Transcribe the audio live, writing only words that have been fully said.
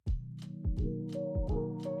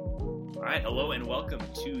All right, hello and welcome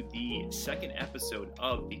to the second episode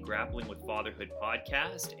of the Grappling with Fatherhood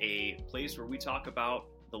podcast, a place where we talk about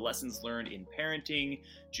the lessons learned in parenting,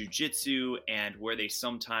 jiu-jitsu, and where they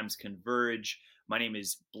sometimes converge. My name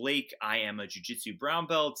is Blake. I am a jiu-jitsu brown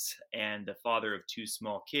belt and the father of two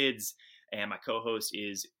small kids. And my co-host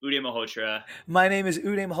is Uday Malhotra. My name is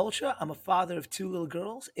Uday Malhotra. I'm a father of two little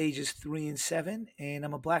girls, ages 3 and 7, and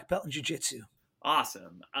I'm a black belt in jiu-jitsu.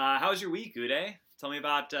 Awesome. How's your week, Uday? Tell me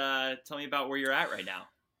about where you're at right now.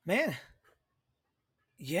 Man,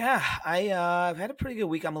 yeah, I've had a pretty good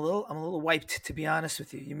week. I'm a little wiped, to be honest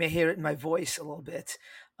with you. You may hear it in my voice a little bit.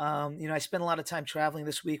 I spent a lot of time traveling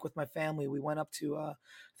this week with my family. We went up to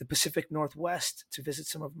the Pacific Northwest to visit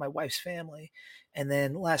some of my wife's family, and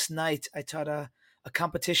then last night I taught a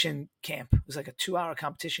competition camp. It was like a 2-hour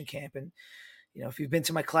competition camp, and if you've been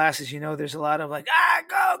to my classes, there's a lot of like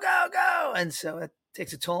go go go, and so it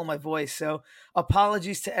takes a toll on my voice. So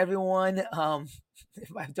apologies to everyone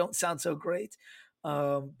if I don't sound so great.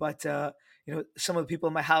 But some of the people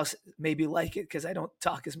in my house maybe like it because I don't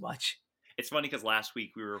talk as much. It's funny because last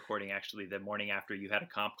week we were recording actually the morning after you had a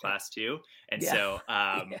comp class too. And Yeah. so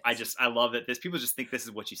Yes. I love that people just think this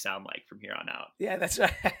is what you sound like from here on out. Yeah, that's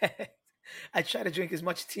right. I try to drink as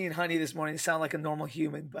much tea and honey this morning to sound like a normal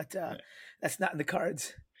human, but that's not in the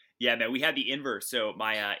cards. Yeah, man, we had the inverse. So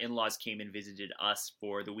my in-laws came and visited us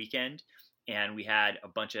for the weekend, and we had a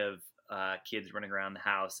bunch of kids running around the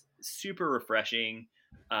house. Super refreshing.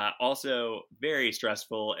 Also very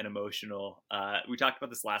stressful and emotional. We talked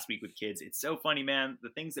about this last week with kids. It's so funny, man. The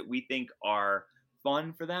things that we think are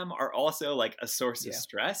fun for them are also like a source of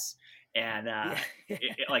stress. And I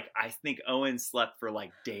think Owen slept for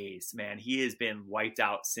like days, man. He has been wiped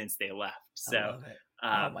out since they left. So I love it.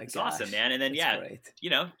 Oh my it's gosh. awesome, man. And then That's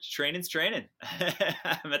great. training's training.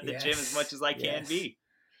 I'm at the gym as much as I can be.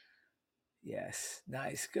 Yes.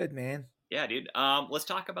 Nice. Good, man. Yeah, dude. Let's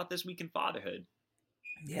talk about this week in fatherhood.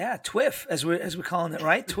 Yeah, TWIF, as we're calling it,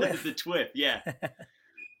 right? TWIF. The TWIF, yeah.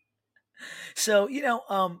 So,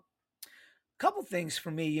 couple things for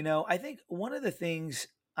me. I think one of the things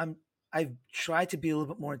I've tried to be a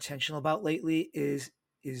little bit more intentional about lately is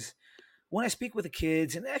when I speak with the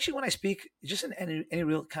kids, and actually when I speak just in any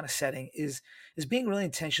real kind of setting, is being really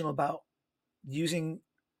intentional about using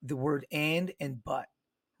the word and but,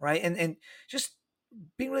 right? And just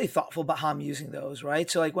being really thoughtful about how I'm using those, right?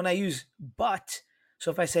 So like when I use but,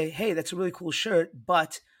 so if I say, hey, that's a really cool shirt,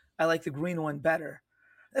 but I like the green one better,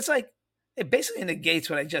 that's like, it basically negates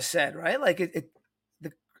what I just said, right? Like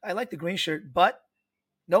I like the green shirt, but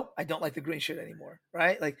nope, I don't like the green shirt anymore,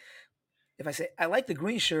 right? Like if I say, I like the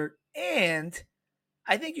green shirt and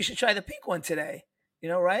I think you should try the pink one today,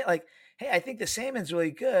 right? Like, hey, I think the salmon's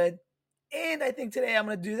really good and I think today I'm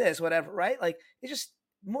going to do this, whatever, right? Like it's just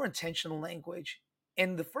more intentional language.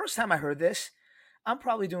 And the first time I heard this, I'm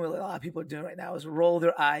probably doing what a lot of people are doing right now is roll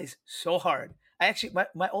their eyes so hard. I actually,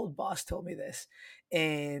 my old boss told me this,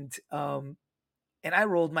 and I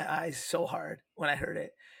rolled my eyes so hard when I heard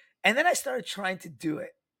it. And then I started trying to do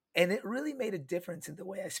it. And it really made a difference in the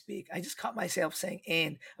way I speak. I just caught myself saying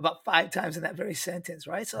 "and" about 5 times in that very sentence,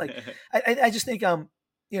 right? So like, I just think,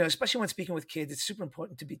 especially when speaking with kids, it's super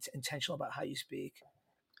important to be intentional about how you speak.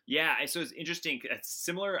 Yeah, so it's interesting. A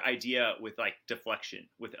similar idea with like deflection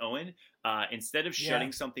with Owen. Instead of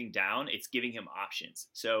shutting something down, it's giving him options.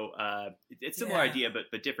 So it's similar idea,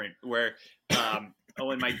 but different. Where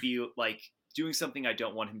Owen might be like doing something I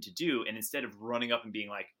don't want him to do, and instead of running up and being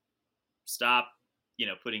like, "Stop,"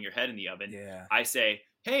 putting your head in the oven, I say,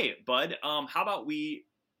 "Hey, bud, how about we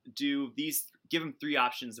do these? Give him 3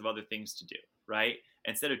 options of other things to do, right?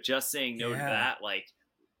 Instead of just saying no to that, like."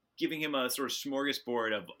 Giving him a sort of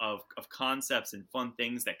smorgasbord of concepts and fun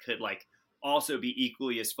things that could like also be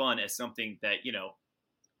equally as fun as something that,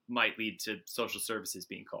 might lead to social services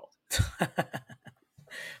being called.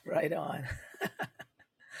 Right on.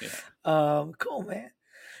 Cool, man.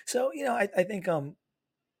 So, I think,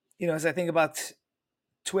 as I think about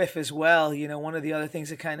TWIF as well, one of the other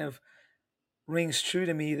things that kind of rings true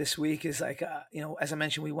to me this week is like, as I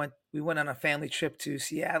mentioned, we went on a family trip to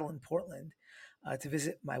Seattle and Portland to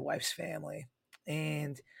visit my wife's family.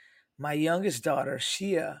 And my youngest daughter,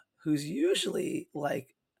 Shia, who's usually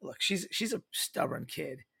like, look, she's a stubborn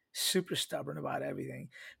kid, super stubborn about everything,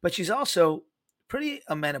 but she's also pretty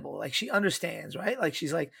amenable. Like she understands, right? Like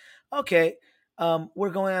she's like, okay, we're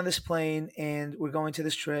going on this plane and we're going to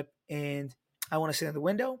this trip and I want to sit in the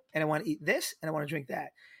window and I want to eat this and I want to drink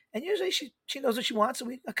that. And usually she knows what she wants and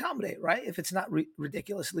we accommodate, right? If it's not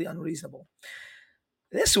ridiculously unreasonable.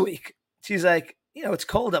 This week, she's like, it's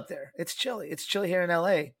cold up there. It's chilly. It's chilly here in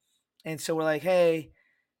LA. And so we're like, hey,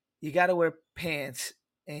 you got to wear pants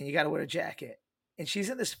and you got to wear a jacket. And she's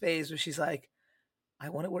in this phase where she's like, I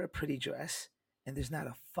want to wear a pretty dress, and there's not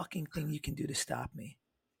a fucking thing you can do to stop me.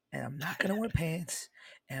 And I'm not going to wear pants,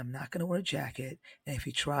 and I'm not going to wear a jacket. And if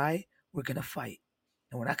you try, we're going to fight.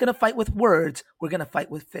 And we're not going to fight with words. We're going to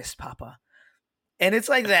fight with fists, Papa. And it's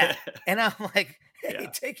like that. And I'm like, hey, Yeah.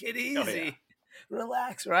 take it Oh, yeah. easy.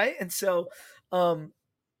 Relax, right? And so, it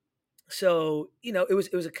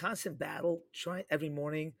was a constant battle trying every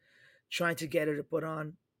morning, trying to get her to put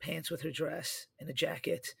on pants with her dress and a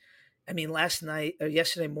jacket. I mean,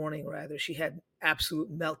 yesterday morning rather, she had an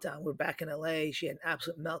absolute meltdown. We're back in LA. She had an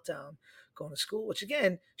absolute meltdown going to school, which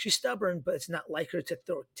again, she's stubborn, but it's not like her to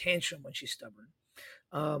throw a tantrum when she's stubborn.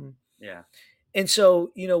 Yeah. And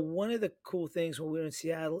so, one of the cool things when we were in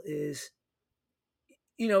Seattle is,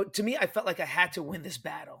 to me, I felt like I had to win this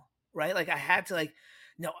battle, right? Like I had to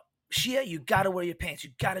no, Shia, you got to wear your pants.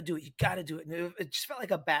 You got to do it. You got to do it. And it just felt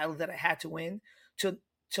like a battle that I had to win to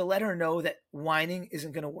let her know that whining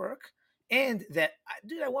isn't going to work. And that,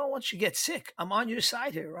 dude, I want you to get sick. I'm on your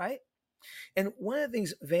side here, right? And one of the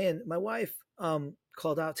things, Van, my wife,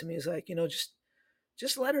 called out to me is like,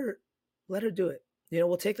 just let her do it.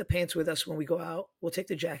 We'll take the pants with us when we go out. We'll take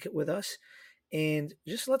the jacket with us, and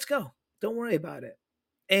just let's go. Don't worry about it.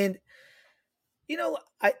 And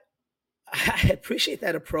I I appreciate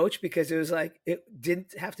that approach because it was like it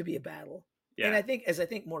didn't have to be a battle. Yeah. And I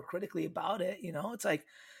think more critically about it, it's like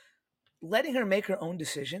letting her make her own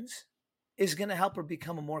decisions is going to help her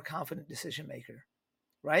become a more confident decision maker,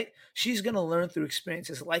 right? She's going to learn through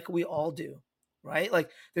experiences like we all do, right? Like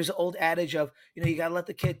there's an old adage of, you got to let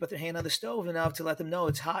the kid put their hand on the stove enough to let them know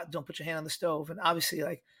it's hot. Don't put your hand on the stove. And obviously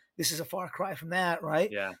like this is a far cry from that, right?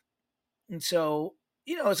 Yeah. And so,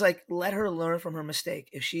 it's like let her learn from her mistake.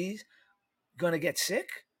 If she's going to get sick,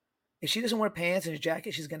 if she doesn't wear pants and a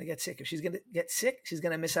jacket, she's going to get sick. If she's going to get sick, she's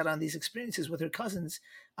going to miss out on these experiences with her cousins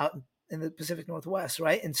out in the Pacific Northwest,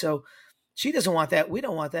 right? And so she doesn't want that. We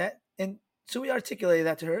don't want that. And so we articulated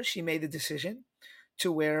that to her. She made the decision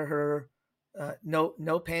to wear her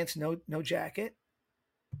no pants, no jacket.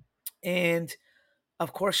 And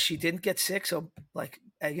of course, she didn't get sick. So like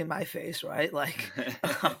egg in my face, right? Like,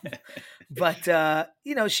 but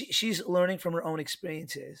she's learning from her own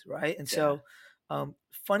experiences, right? And so,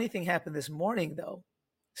 funny thing happened this morning though.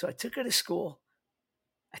 So I took her to school.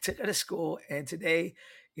 And today,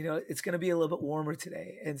 it's going to be a little bit warmer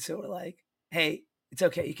today. And so we're like, hey, it's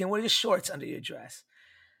okay. You can wear your shorts under your dress.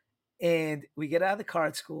 And we get out of the car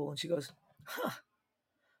at school and she goes, huh,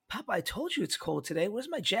 Papa, I told you it's cold today. Where's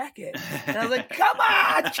my jacket? And I was like, come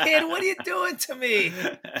on, kid, what are you doing to me?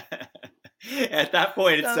 At that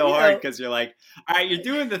point, it's so hard because you're like, all right, you're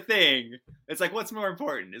doing the thing. It's like, what's more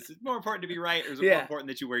important? Is it more important to be right, or is it more important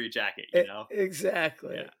that you wear your jacket?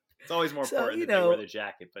 Exactly. Yeah. It's always more important that they wear the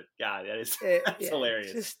jacket. But God, that's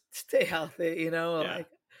hilarious. Just stay healthy, Like,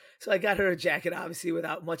 so I got her a jacket, obviously,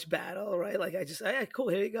 without much battle, right? Like cool,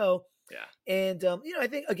 here you go. Yeah. And I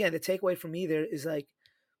think again, the takeaway for me there is like,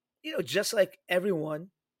 just like everyone,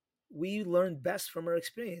 we learn best from our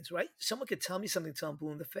experience, right? Someone could tell me something till I'm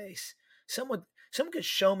blue in the face. Someone could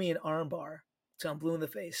show me an arm bar till I'm blue in the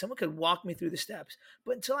face. Someone could walk me through the steps.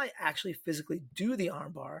 But until I actually physically do the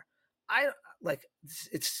arm bar,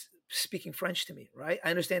 it's speaking French to me, right?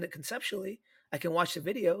 I understand it conceptually. I can watch the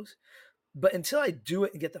videos, but until I do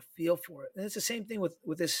it and get the feel for it. And it's the same thing with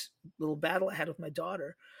this little battle I had with my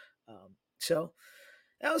daughter. So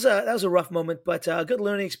that was a rough moment, but a good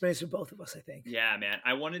learning experience for both of us, I think. Yeah, man.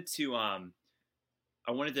 I wanted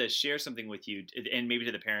to share something with you, and maybe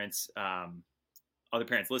to the parents, other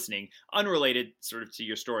parents listening, unrelated sort of to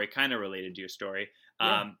your story, kind of related to your story,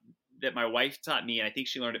 that my wife taught me, and I think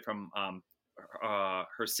she learned it from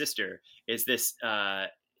her sister, is this the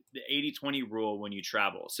 80-20 rule when you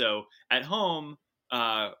travel. So at home,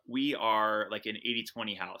 we are like an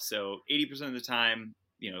 80-20 house. So 80% of the time,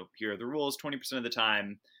 here are the rules. 20% of the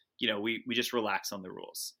time, we just relax on the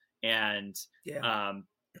rules. And,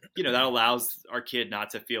 that allows our kid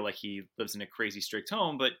not to feel like he lives in a crazy strict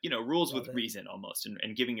home, but, rules with reason almost,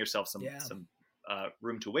 and giving yourself some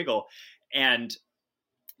room to wiggle. And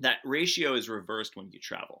that ratio is reversed when you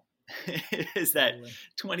travel. Is that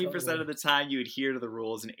 20% of the time you adhere to the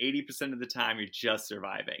rules and 80% of the time you're just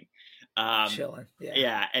surviving. Chilling.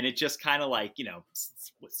 Yeah. And it just kind of like,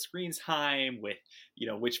 with screen time, with,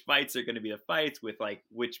 which fights are going to be the fights, with like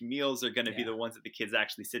which meals are going to be the ones that the kids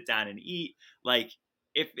actually sit down and eat. Like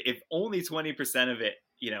if only 20% of it,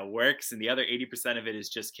 works and the other 80% of it is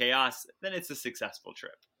just chaos, then it's a successful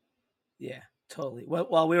trip. Yeah, totally. Well,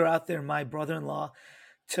 while we were out there, my brother-in-law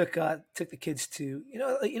took the kids to,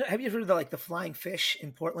 have you ever heard of the flying fish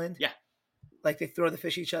in Portland? Yeah. like they throw the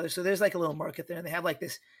fish at each other. So there's like a little market there, and they have like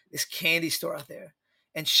this candy store out there.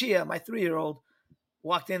 And Shia, my 3-year-old,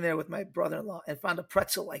 walked in there with my brother-in-law and found a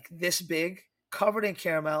pretzel like this big, covered in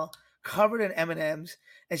caramel, covered in M&Ms,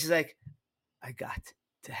 and she's like, "I got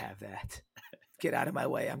to have that. Get out of my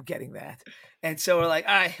way. I'm getting that." And so we're like,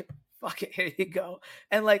 "All right, fuck it, here you go."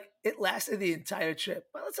 And like it lasted the entire trip.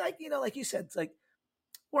 But it's like, like you said, it's like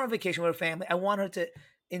we're on vacation with a family. I want her to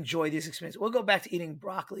enjoy these experiences. We'll go back to eating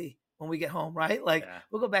broccoli when we get home, right? Like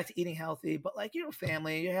we'll go back to eating healthy, but like you're a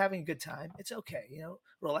family, you're having a good time. It's okay,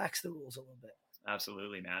 relax the rules a little bit.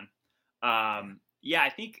 Absolutely, man. I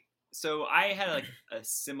think so. I had like a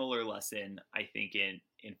similar lesson, I think, in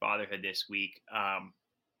fatherhood this week.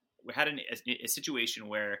 We had a situation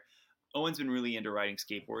where Owen's been really into riding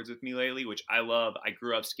skateboards with me lately, which I love. I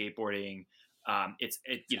grew up skateboarding. Awesome.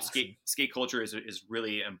 Skate culture is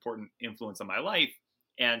really an important influence on my life.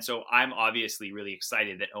 And so I'm obviously really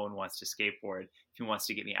excited that Owen wants to skateboard. If he wants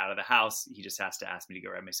to get me out of the house, he just has to ask me to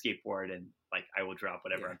go ride my skateboard, and like I will drop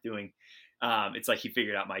whatever I'm doing. It's like he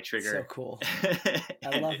figured out my trigger. So cool.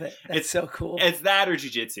 I love it. It's so cool. It's that or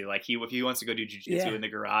jujitsu. Like if he wants to go do jujitsu in the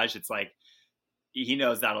garage, it's like he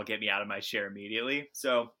knows that'll get me out of my chair immediately.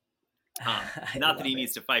 So not that he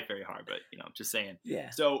needs to fight very hard, but just saying. Yeah.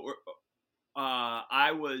 So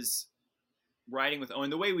I was riding with Owen.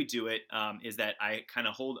 The way we do it is that I kind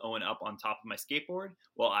of hold Owen up on top of my skateboard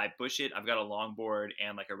while I push it. I've got a longboard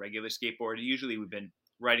and like a regular skateboard. Usually we've been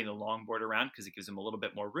riding the longboard around because it gives him a little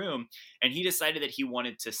bit more room. And he decided that he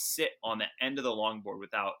wanted to sit on the end of the longboard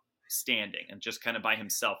without standing and just kind of by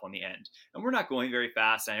himself on the end. And we're not going very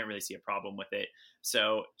fast. I didn't really see a problem with it.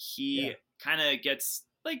 So he kind of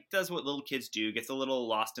does what little kids do, gets a little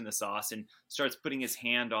lost in the sauce and starts putting his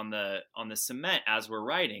hand on the cement as we're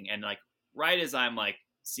riding. And like, right as I'm like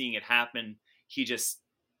seeing it happen, he just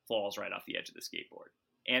falls right off the edge of the skateboard.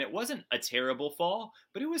 And it wasn't a terrible fall,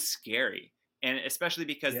 but it was scary. And especially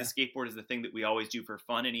because the skateboard is the thing that we always do for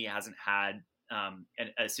fun. And he hasn't had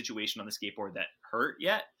a situation on the skateboard that hurt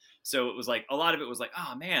yet. So it was like, a lot of it was like,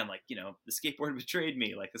 oh man, like, the skateboard betrayed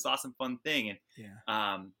me, like this awesome fun thing.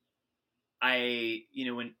 And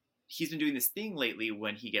when he's been doing this thing lately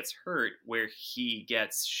when he gets hurt where he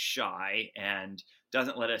gets shy and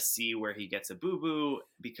doesn't let us see where he gets a boo-boo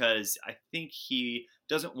because I think he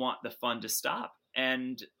doesn't want the fun to stop.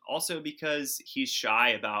 And also because he's shy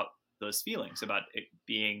about those feelings, about it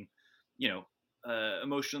being,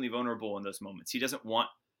 emotionally vulnerable in those moments.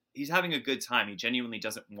 He's having a good time. He genuinely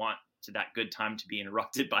doesn't want that good time to be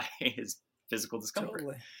interrupted by his physical discomfort.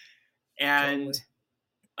 Totally. And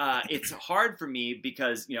it's hard for me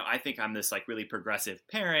because, I think I'm this like really progressive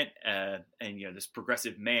parent and, this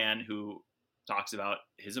progressive man who talks about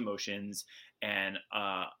his emotions and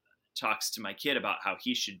talks to my kid about how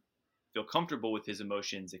he should feel comfortable with his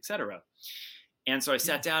emotions, etc. And so I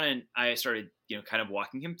sat down and I started, kind of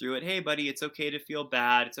walking him through it. Hey, buddy, it's okay to feel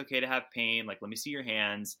bad. It's okay to have pain. Like, let me see your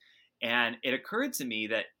hands. And it occurred to me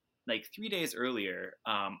that like 3 days earlier,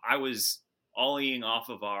 I was ollieing off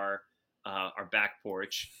of our back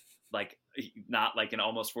porch, like not like an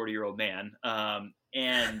almost 40-year-old man.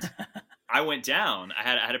 And I went down. I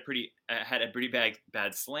had a pretty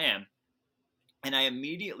bad slam, and I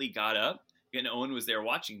immediately got up. And Owen was there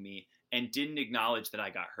watching me and didn't acknowledge that I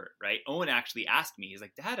got hurt. Right? Owen actually asked me. He's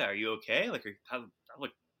like, "Dad, are you okay? Like, I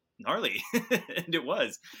look gnarly," and it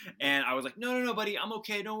was. And I was like, "No, buddy, I'm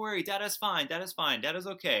okay. Don't worry. Dada's fine. Dada's fine. Dada's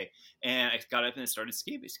okay." And I got up and started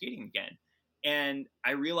skating again. And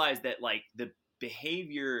I realized that like the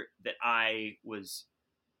behavior that I was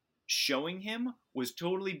showing him was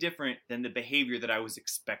totally different than the behavior that I was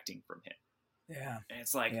expecting from him. Yeah. And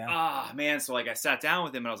it's like, man. So like I sat down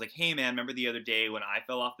with him and I was like, "Hey man, remember the other day when I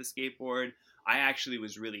fell off the skateboard? I actually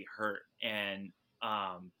was really hurt. And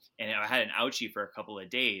I had an ouchie for a couple of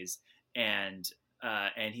days." And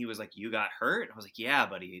he was like, "You got hurt?" I was like, "Yeah,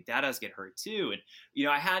 buddy, Dadas get hurt too." And,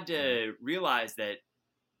 I had to realize that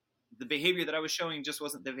the behavior that I was showing just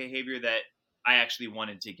wasn't the behavior that I actually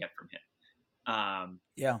wanted to get from him.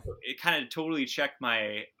 It kind of totally checked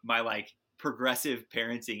my like progressive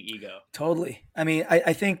parenting ego. Totally. I mean,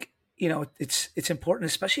 I think, it's important,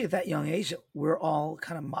 especially at that young age, that we're all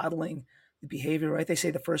kind of modeling the behavior, right? They say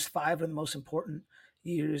the first 5 are the most important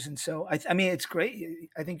years. And so, I mean, it's great.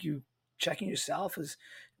 I think you checking yourself is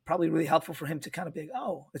probably really helpful for him to kind of be like,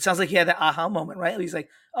 oh, it sounds like he had that aha moment, right? He's like,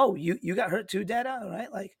 "Oh, you got hurt too, Dada,"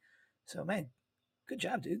 right? Like, so man, good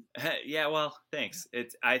job, dude. Yeah, well, thanks.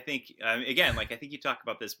 I think, again, like I think you talk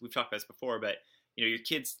about this, we've talked about this before, but your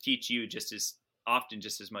kids teach you just as often,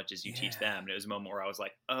 just as much as you teach them. And it was a moment where I was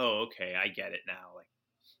like, oh, okay, I get it now. Like,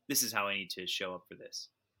 this is how I need to show up for this.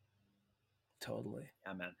 Totally.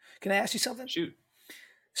 Yeah, man. Can I ask you something? Shoot.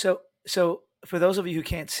 So for those of you who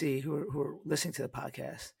can't see, who are listening to the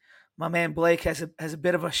podcast, my man Blake has a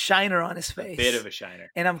bit of a shiner on his A bit of face, a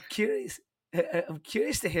shiner. and I'm curious. I'm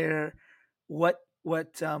curious to hear what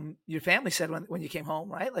your family said when you came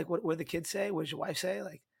home, right? Like what did the kids say? What did your wife say?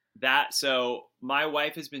 Like That so my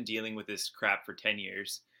wife has been dealing with this crap for 10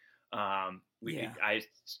 years. yeah, I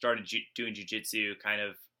started doing jujitsu kind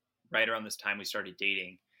of right around this time we started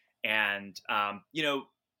dating, and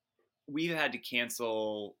we've had to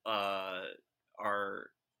cancel our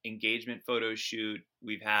engagement photo shoot.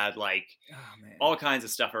 We've had like oh man, all kinds of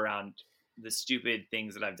stuff around the stupid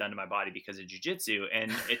things that I've done to my body because of jujitsu,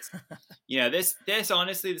 and it's this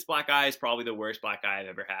honestly, this black eye is probably the worst black eye I've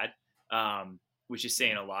ever had. Which is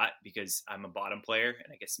saying a lot because I'm a bottom player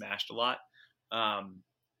and I get smashed a lot.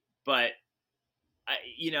 But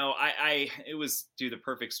it was through the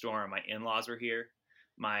perfect storm. My in-laws were here.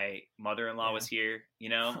 My mother-in-law was here,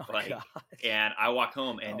 oh, gosh. and I walk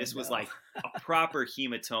home and this was no. like a proper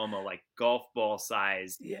hematoma, like golf ball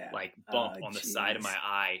sized, Yeah. like bump Oh, on the side of my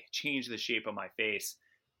eye, changed the shape of my face.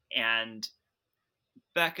 And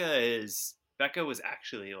Becca was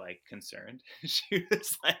actually like concerned. She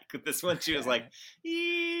was like, with this one, she was like,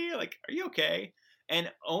 like, are you okay?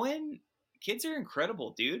 And Owen, kids are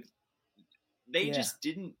incredible, dude. They just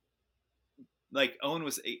didn't like. Owen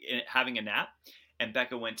was having a nap, and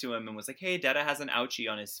Becca went to him and was like, "Hey, Dada has an ouchie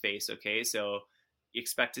on his face. Okay, so you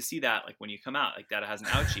expect to see that like when you come out. Like Dada has an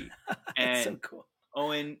ouchie." And so cool.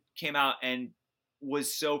 Owen came out and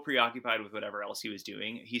was so preoccupied with whatever else he was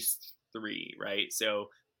doing. He's 3, right? So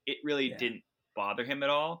it really didn't bother him at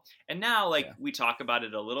all. And now like we talk about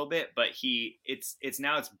it a little bit, but it's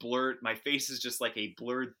blurred. My face is just like a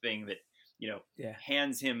blurred thing that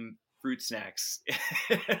hands him fruit snacks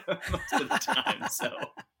most of the time. So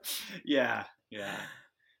yeah,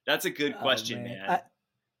 that's a good question, man.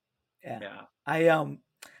 I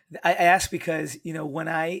ask because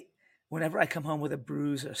whenever I come home with a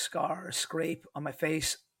bruise or scar or scrape on my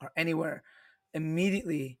face or anywhere,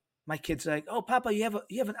 immediately my kids are like, "Oh, Papa, you have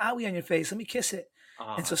an owie on your face. Let me kiss it."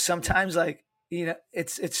 And so sometimes, like,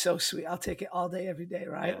 it's so sweet. I'll take it all day, every day,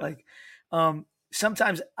 right? Yeah. Like,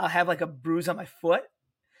 sometimes I'll have like a bruise on my foot,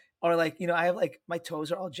 or like, I have like my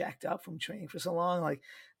toes are all jacked up from training for so long. Like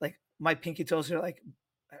my pinky toes are like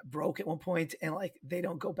broke at one point, and like they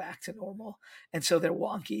don't go back to normal, and so they're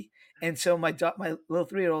wonky. And so my little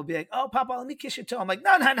 3-year-old will be like, "Oh, Papa, let me kiss your toe." I'm like,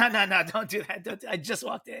 no, don't do that. Don't I just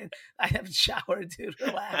walked in. I haven't showered, dude.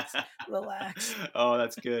 Relax. Oh,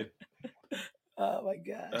 that's good. Oh my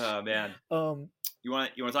gosh. Oh man. You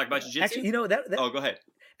want to talk about jiu-jitsu? Actually, that oh, go ahead.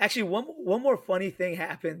 Actually, one more funny thing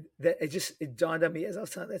happened that it dawned on me as I was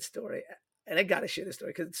telling that story, and I gotta share the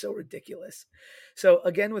story because it's so ridiculous. So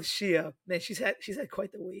again with Shia, man, she's had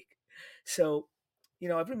quite the week. So,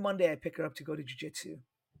 every Monday I pick her up to go to jiu-jitsu,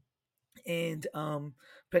 and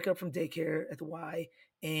pick her up from daycare at the Y,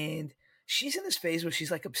 and she's in this phase where she's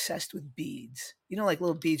like obsessed with beads, like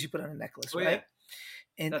little beads you put on a necklace, right?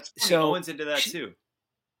 Yeah. And that's funny. so Owen's into that too.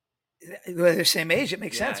 They're the same age. It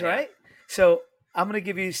makes sense, right? So I'm going to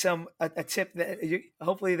give you a tip that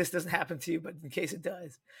hopefully this doesn't happen to you, but in case it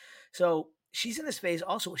does. So she's in this phase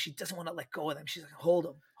also where she doesn't want to let go of them. She's like, hold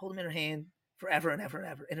them in her hand forever and ever and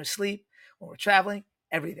ever, in her sleep, when we're traveling,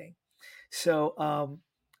 everything. So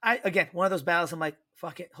again, one of those battles, I'm like,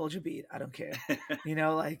 fuck it, hold your bead. I don't care.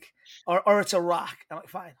 Or it's a rock. I'm like,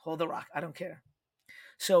 fine, hold the rock. I don't care.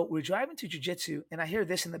 So we're driving to jiu-jitsu, and I hear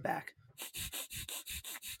this in the back.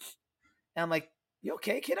 And I'm like, "You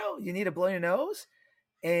okay, kiddo? You need to blow your nose?"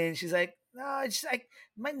 And she's like, "No, it's like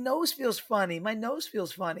my nose feels funny.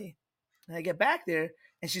 And I get back there,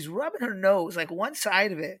 and she's rubbing her nose, like one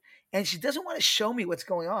side of it, and she doesn't want to show me what's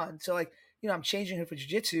going on. So like, I'm changing her for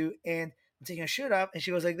jiu-jitsu, and I'm taking her shirt off, and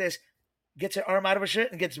she goes like this, gets her arm out of her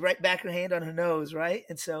shirt, and gets right back her hand on her nose, right?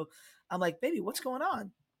 And so I'm like, "Baby, what's going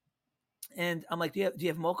on?" And I'm like, do you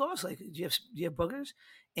have mocos? Like, do you have boogers?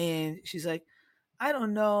 And she's like, "I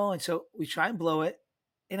don't know." And so we try and blow it.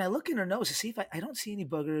 And I look in her nose to see if I don't see any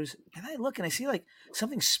boogers. And I look and I see like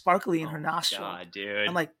something sparkly in her nostril. God, dude.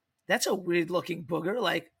 I'm like, that's a weird looking booger.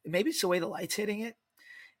 Like maybe it's the way the light's hitting it.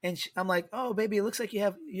 And I'm like, "Oh, baby, it looks like you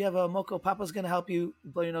have a moco. Papa's going to help you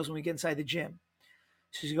blow your nose when we get inside the gym."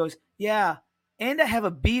 So she goes, "Yeah. And I have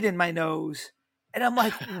a bead in my nose." And I'm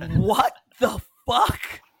like, what the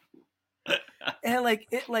fuck? And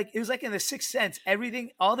it was like in The Sixth Sense,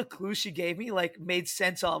 everything, all the clues she gave me like made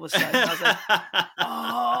sense all of a sudden. I was like,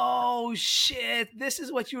 oh shit, this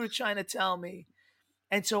is what you were trying to tell me.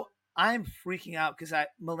 And so I'm freaking out because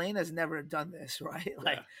Melena's never done this, right?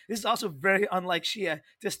 Like this is also very unlike Shia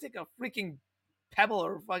to stick a freaking pebble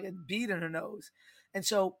or fucking bead in her nose. And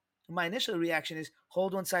so my initial reaction is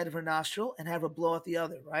hold one side of her nostril and have her blow out the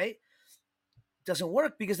other, right? Doesn't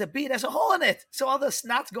work because the bead has a hole in it. So all the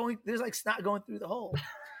snot's going, there's like snot going through the hole.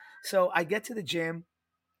 So I get to the gym.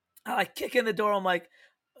 I like kick in the door. I'm like,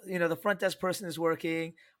 the front desk person is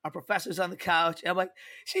working. Our professor's on the couch. And I'm like,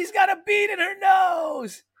 she's got a bead in her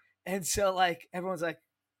nose. And so like, everyone's like,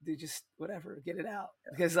 dude, just whatever, get it out.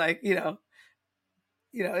 Because like, it's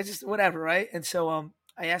just whatever. Right. And so,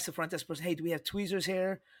 I asked the front desk person, hey, do we have tweezers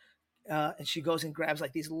here? And she goes and grabs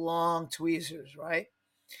like these long tweezers. Right.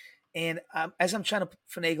 And as I'm trying to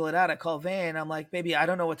finagle it out, I call Van. I'm like, baby, I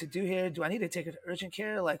don't know what to do here. Do I need to take her to urgent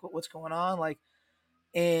care? Like, what's going on? Like,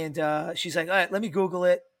 and she's like, all right, let me Google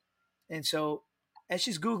it. And so as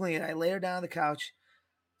she's Googling it, I lay her down on the couch.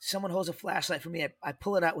 Someone holds a flashlight for me. I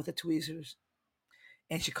pull it out with the tweezers.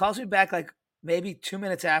 And she calls me back like maybe 2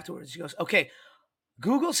 minutes afterwards. She goes, okay,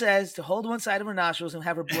 Google says to hold one side of her nostrils and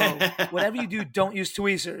have her blow. Whatever you do, don't use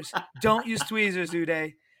tweezers. Don't use tweezers,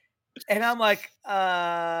 Uday. And I'm like,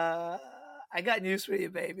 I got news for you,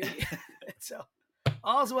 baby. So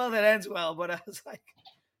all's well that ends well. But I was like,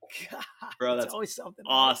 God, bro, that's always something.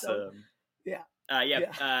 Awesome. Yeah.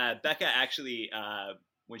 Becca actually,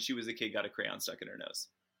 when she was a kid, got a crayon stuck in her nose.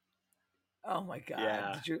 Oh my God.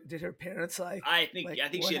 Yeah. Did her parents I think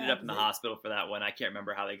she ended up in the hospital for that one. I can't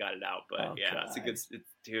remember how they got it out, but it's a good,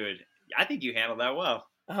 dude. I think you handled that well.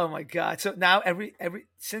 Oh my God. So now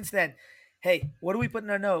since then, hey, what do we put in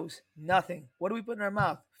our nose? Nothing. What do we put in our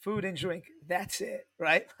mouth? Food and drink. That's it.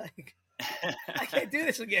 Right? Like, I can't do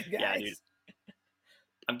this again, guys. Yeah, dude.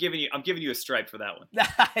 I'm giving you a stripe for that one.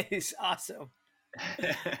 Nice. Awesome.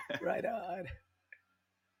 Right on.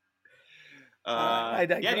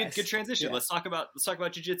 Yeah, dude, good transition. Yeah. Let's talk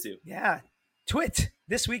about jiu-jitsu. Yeah. Twit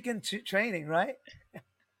this weekend training, right?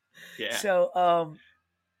 Yeah. So,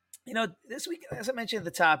 this week, as I mentioned at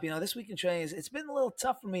the top, this weekend training, it's been a little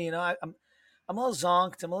tough for me. I'm a little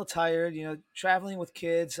zonked. I'm a little tired, traveling with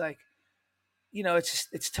kids. Like,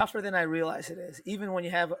 it's tougher than I realize it is, even when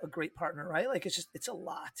you have a great partner, right? Like, it's a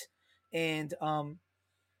lot. And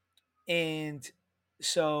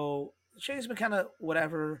so the training's been kind of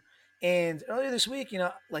whatever. And earlier this week,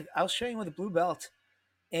 like I was training with a blue belt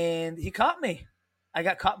and he caught me. I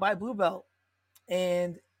got caught by a blue belt.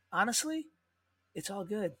 And honestly, it's all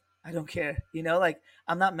good. I don't care. Like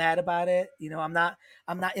I'm not mad about it. I'm not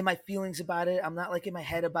in my feelings about it. I'm not like in my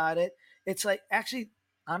head about it. It's like actually,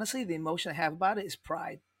 honestly, the emotion I have about it is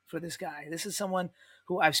pride for this guy. This is someone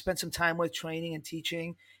who I've spent some time with training and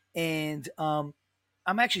teaching. And I'm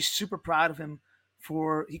actually super proud of him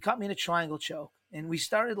he caught me in a triangle choke. And I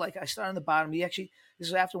started on the bottom. This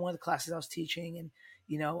was after one of the classes I was teaching. And,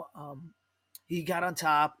 he got on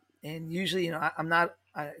top. And usually, I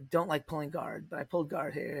don't like pulling guard, but I pulled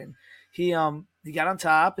guard here. And he got on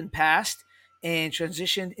top and passed and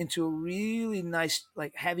transitioned into a really nice,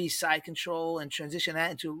 like heavy side control and transitioned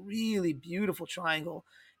that into a really beautiful triangle.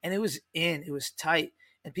 And it was tight.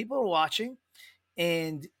 And people were watching.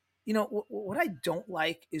 And, what I don't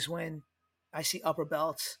like is when I see upper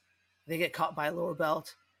belts, they get caught by a lower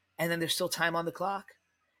belt, and then there's still time on the clock.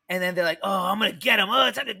 And then they're like, oh, I'm going to get him. Oh,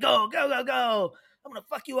 it's time to go. I'm going to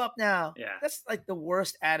fuck you up now. Yeah. That's like the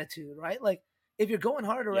worst attitude, right? Like if you're going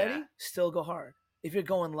hard already, still go hard. If you're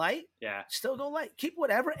going light, still go light. Keep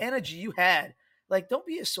whatever energy you had. Like, don't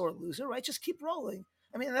be a sore loser, right? Just keep rolling.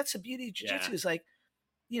 I mean, that's the beauty of jiu-jitsu is like,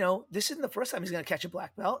 this isn't the first time he's going to catch a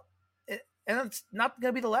black belt. And it's not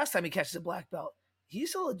going to be the last time he catches a black belt.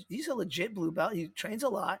 He's a legit blue belt. He trains a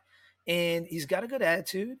lot and he's got a good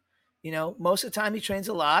attitude. Most of the time he trains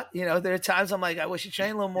a lot. There are times I'm like, I wish he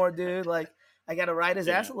trained a little more, dude. Like I got to ride his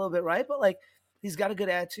ass a little bit, right? But like, he's got a good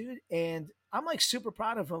attitude and I'm like super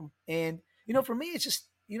proud of him. And, for me, it's just,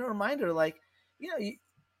 a reminder, like,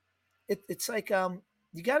 it's like,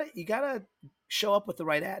 you gotta show up with the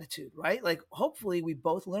right attitude, right? Like, hopefully we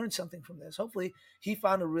both learned something from this. Hopefully he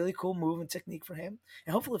found a really cool move and technique for him.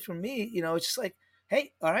 And hopefully for me, it's just like,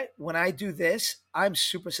 hey, all right, when I do this, I'm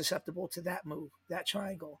super susceptible to that move, that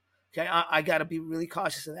triangle. Okay, I got to be really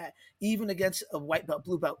cautious of that. Even against a white belt,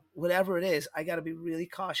 blue belt, whatever it is, I got to be really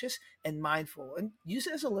cautious and mindful and use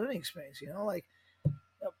it as a learning experience. Like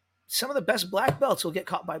some of the best black belts will get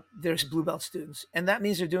caught by their blue belt students, and that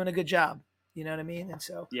means they're doing a good job. You know what I mean? And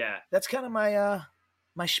so that's kind of my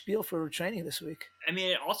my spiel for training this week. I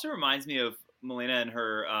mean, it also reminds me of Milena and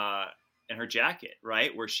her jacket,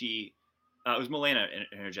 right? Where she it was Milena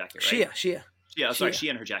in her jacket, right? Shia. Shia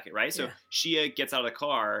in her jacket, right? So Shia gets out of the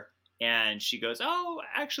car and she goes, "Oh,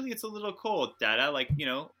 actually, it's a little cold, Dada. Like,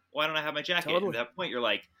 why don't I have my jacket?" Totally. At that point, you're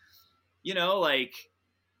like,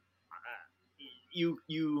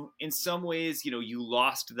 you in some ways, you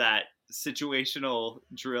lost that situational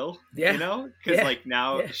drill, Yeah. because Yeah. like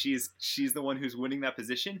now Yeah. she's the one who's winning that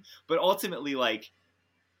position, but ultimately like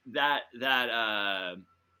that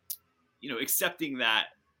accepting that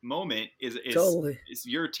moment Totally. is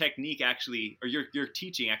your technique actually, or your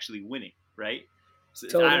teaching actually winning, right? So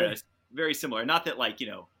I don't know, Totally. it's very similar. Not that like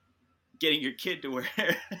getting your kid to wear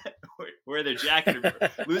wear their jacket or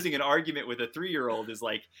losing an argument with a 3-year-old is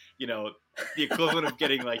like the equivalent of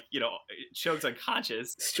getting like choked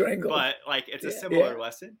unconscious, Strangled. but like it's a Yeah. Yeah. similar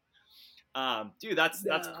lesson. Dude, that's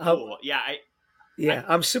Uh, cool. Yeah, I yeah.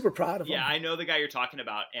 I'm super proud of yeah, him. I know the guy you're talking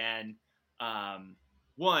about, and um,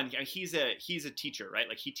 one, he's a teacher, right?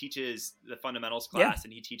 Like he teaches the fundamentals Yeah. class,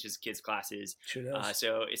 and he teaches kids classes. Sure does.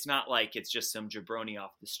 So it's not like it's just some jabroni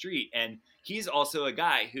off the street. And he's also a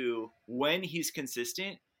guy who, when he's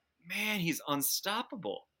consistent, man, he's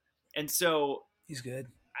unstoppable. And so He's good.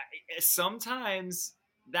 sometimes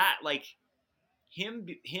that like him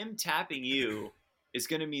tapping you is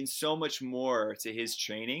going to mean so much more to his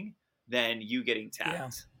training than you getting Yeah.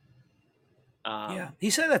 tapped. Yeah, he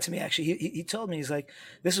said that to me actually. He told me, he's like,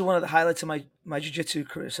 "This is one of the highlights of my jiu-jitsu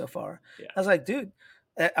career so far." Yeah. I was like, "Dude,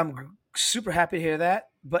 I'm super happy to hear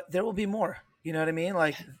that, but there will be more." You know what I mean?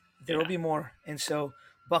 Like there will Yeah. be more, and so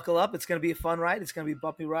buckle up. It's going to be a fun ride. It's going to be a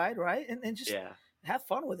bumpy ride, right? And just Yeah. have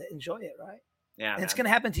fun with it. Enjoy it, right? Yeah, And it's man. going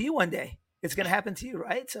to happen to you one day. It's going to happen to you,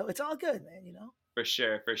 right? So it's all good, man. For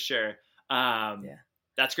sure, for sure. Um, Yeah.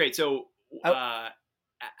 that's great. So, I, uh,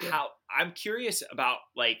 yeah. how I'm curious about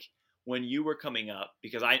like when you were coming up,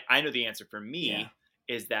 because I know the answer for Yeah. me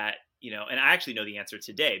is that and I actually know the answer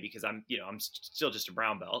today because I'm still just a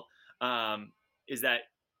brown belt. Is that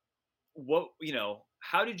what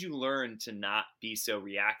how did you learn to not be so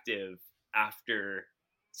reactive after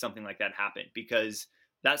something like that happened? Because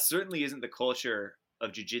that certainly isn't the culture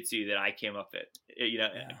of jiu-jitsu that I came up in,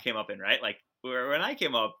 Yeah. came up in, right? Like when I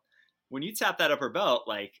came up, when you tap that upper belt,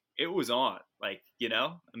 like it was on, like,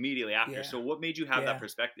 immediately after. Yeah. So what made you have that Yeah.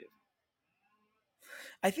 perspective?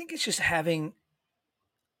 I think it's just having.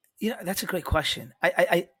 That's a great question.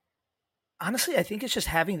 I honestly, I think it's just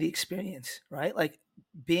having the experience, right? Like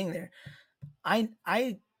being there.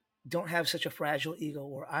 I don't have such a fragile ego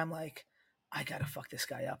where I'm like, I gotta fuck this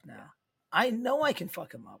guy up Yeah. now. I know I can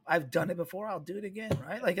fuck him up. I've done it before. I'll do it again,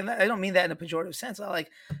 right? Like, and I don't mean that in a pejorative sense.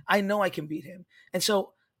 I know I can beat him, and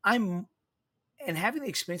so I'm and having the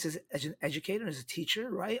experience as an educator, as a teacher,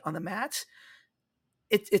 right on the mats,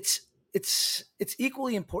 it, it's it's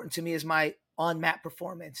equally important to me as my on mat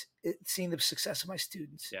performance. Seeing the success of my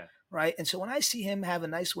students, Yeah. right? And so when I see him have a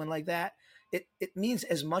nice win like that, it means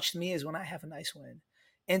as much to me as when I have a nice win.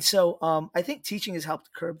 And so I think teaching has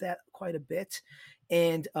helped curb that quite a bit.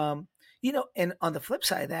 And and on the flip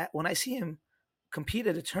side of that, when I see him compete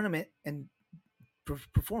at a tournament and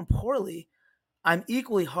perform poorly, I'm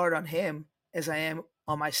equally hard on him as I am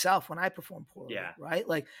on myself when I perform Yeah. poorly, right?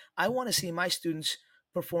 Like I want to see my students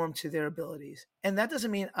perform to their abilities. And that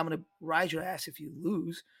doesn't mean I'm going to ride your ass if you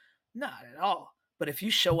lose. Not at all. But if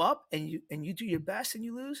you show up and you do your best and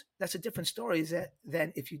you lose, that's a different story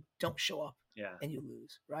than if you don't show up Yeah. and you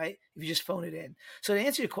lose, right? If you just phone it in. So to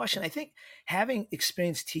answer your question, I think having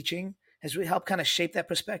experience teaching has really helped kind of shape that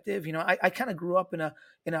perspective. I kind of grew up in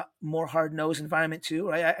a more hard nosed environment too,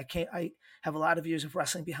 right? I have a lot of years of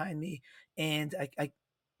wrestling behind me, and I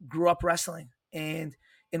grew up wrestling. And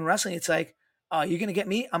in wrestling, it's like, you're gonna get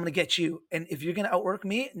me, I'm gonna get you, and if you're gonna outwork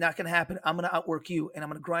me, not gonna happen. I'm gonna outwork you, and I'm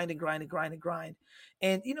gonna grind and grind and grind and grind.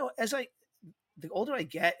 And as the older I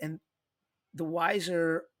get, and the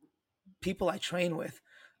wiser people I train with,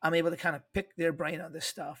 I'm able to kind of pick their brain on this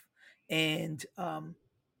stuff, and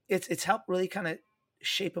it's helped really kind of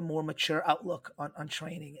shape a more mature outlook on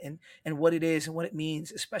training and what it is and what it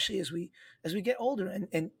means, especially as we get older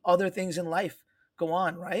and other things in life go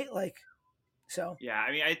on, right? Like so. Yeah,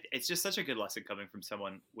 I mean, it's just such a good lesson coming from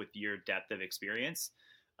someone with your depth of experience,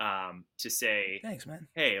 to say, Thanks, man.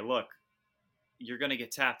 "Hey, look, you're going to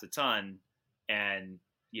get tapped a ton, and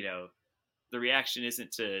you know the reaction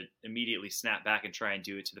isn't to immediately snap back and try and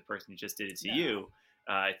do it to the person who just did it to No. you.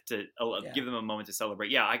 To Yeah. give them a moment to celebrate."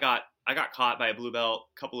 Yeah, I got caught by a blue belt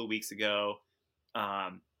a couple of weeks ago,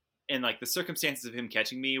 and like the circumstances of him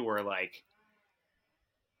catching me were like,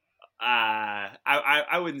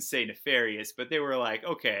 I wouldn't say nefarious, but they were like,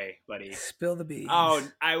 okay, buddy. Spill the Oh,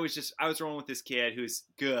 beans. I was rolling with this kid who's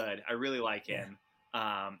good. I really like Yeah.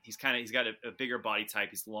 him. He's got a bigger body type.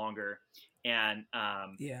 He's longer, and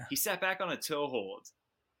Yeah. he sat back on a toe hold,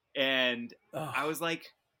 and Oh. I was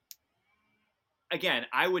like, again,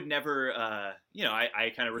 I would never, I kind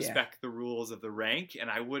of Yeah. respect the rules of the rank, and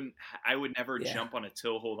I would never Yeah. jump on a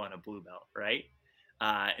toe hold on a blue belt, right?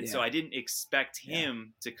 And so I didn't expect Yeah.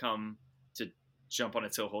 him to come to jump on a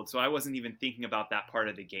toe hold. So I wasn't even thinking about that part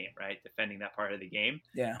of the game, right? Defending that part of the game.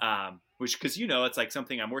 Yeah. Which, because, it's like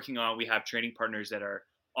something I'm working on. We have training partners that are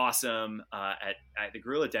awesome at the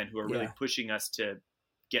Gorilla Den who are really Yeah. pushing us to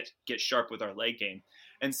get sharp with our leg game.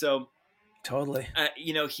 And so, Totally.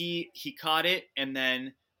 he caught it, and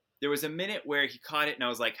then there was a minute where he caught it, and I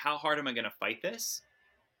was like, how hard am I going to fight this?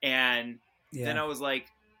 And then Yeah. I was like,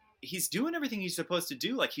 he's doing everything he's supposed to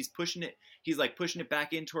do. Like, he's like pushing it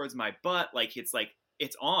back in towards my butt. Like, it's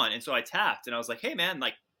on. And so I tapped, and I was like, hey man,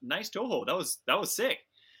 like, nice toe hold. That was sick.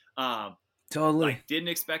 Totally. Like, didn't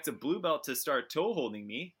expect a blue belt to start toe holding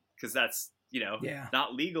me, because that's, Yeah.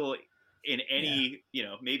 not legal in any,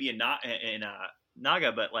 maybe in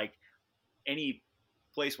Naga, but like any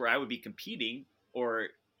place where I would be competing, or,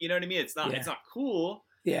 you know what I mean? It's not cool,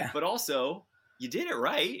 Yeah. but also you did it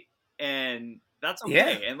right, and that's okay.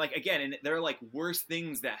 Yeah. And like, again, and there are like worse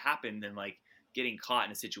things that happen than like getting caught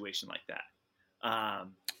in a situation like that.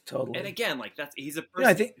 Totally. And again, like, he's a person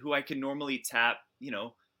I think who I can normally tap,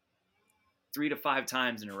 3 to 5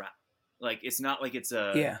 times in a round. Like, it's not like it's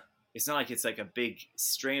like a big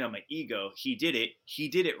strain on my ego. He did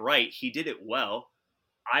it right. He did it well.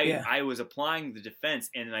 I was applying the defense,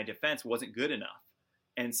 and my defense wasn't good enough.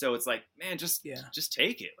 And so it's like, man, just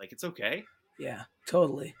take it. Like, it's okay. Yeah,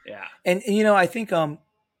 totally. Yeah. And I think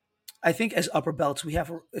as upper belts, we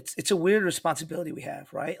have it's a weird responsibility we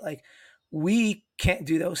have, right? Like, we can't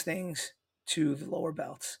do those things to the lower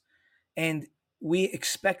belts, and we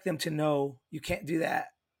expect them to know you can't do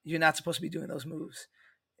that. You're not supposed to be doing those moves,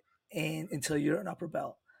 and until you're an upper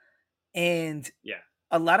belt. And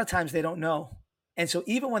a lot of times they don't know, and so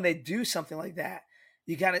even when they do something like that,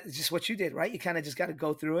 you gotta just what you did, right? You kind of just got to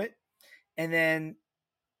go through it, and then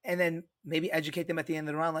maybe educate them at the end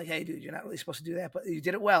of the round, like, hey, dude, you're not really supposed to do that, but you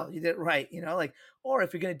did it well, you did it right, like, or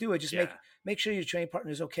if you're gonna do it, just make sure your training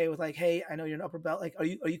partner is okay with, like, hey, I know you're an upper belt, like, are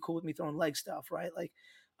you cool with me throwing leg stuff, right? Like,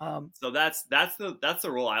 so that's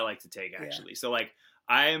the role I like to take, actually. So like,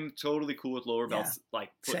 I'm totally cool with lower belts, like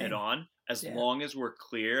putting it on, as long as we're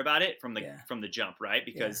clear about it from the jump, right?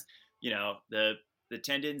 Because the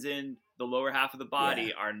tendons in the lower half of the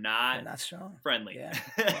body are not strong, friendly.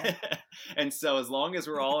 And so as long as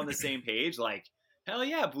we're all on the same page, like, hell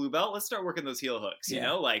yeah, blue belt, let's start working those heel hooks.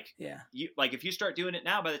 Like, you, like, if you start doing it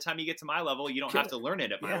now, by the time you get to my level, you don't have to learn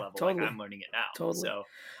it at my level. Totally. Like, I'm learning it now. Totally. So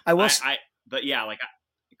but yeah, like,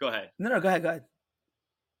 go ahead. No, go ahead.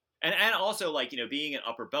 And also, like, being an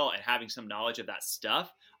upper belt and having some knowledge of that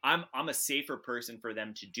stuff, I'm a safer person for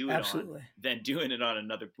them to do it on than doing it on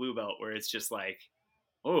another blue belt, where it's just like,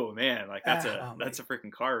 oh man, like, that's a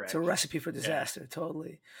freaking car wreck. It's a recipe for disaster.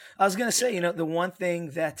 Totally. I was gonna say, the one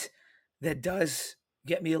thing that does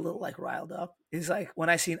get me a little, like, riled up is, like, when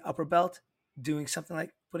I see an upper belt doing something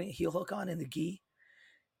like putting a heel hook on in the gi,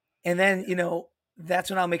 and then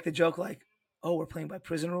that's when I'll make the joke, like, oh, we're playing by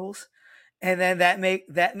prison rules. And then that may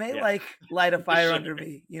like light a fire under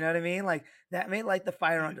me. You know what I mean? Like, that may light the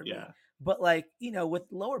fire under me. But, like,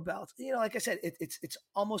 with lower belts, like I said, it's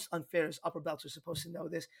almost unfair, as upper belts are supposed to know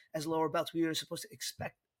this. As lower belts, we are supposed to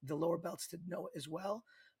expect the lower belts to know it as well.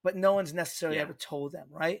 But no one's necessarily ever told them,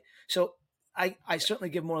 right? So I certainly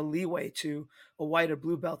give more leeway to a white or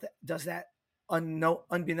blue belt that does that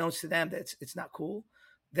unbeknownst to them, that it's not cool,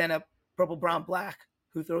 than a purple, brown, black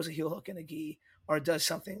who throws a heel hook in a gi, or does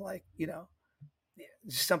something like,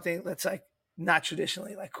 something that's, like, not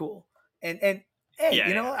traditionally, like, cool. And hey,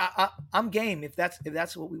 I'm game. If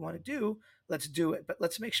that's what we want to do, let's do it. But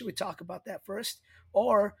let's make sure we talk about that first.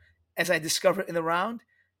 Or, as I discover in the round,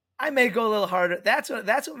 I may go a little harder. That's what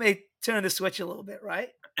may turn the switch a little bit, right?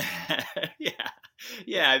 I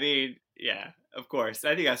mean, of course.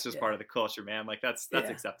 I think that's just part of the culture, man. Like, that's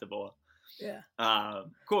acceptable.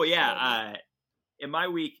 Cool. In my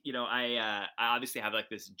week, I obviously have, like,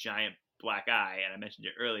 this giant black eye, and I mentioned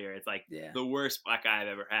it earlier. It's like the worst black eye I've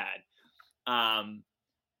ever had.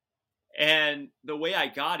 And the way I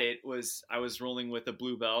got it was I was rolling with a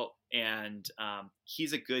blue belt, and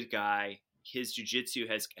he's a good guy. His jiu-jitsu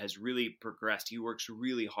has really progressed. He works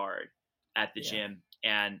really hard at the gym,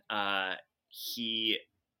 and I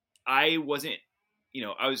wasn't,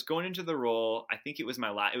 I was going into the roll. I think it was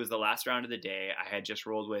it was the last round of the day. I had just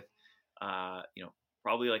rolled with,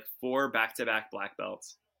 probably like 4 back-to-back black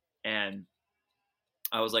belts, and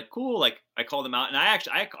I was like, cool. Like, I called him out, and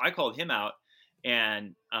I called him out,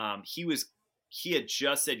 and he had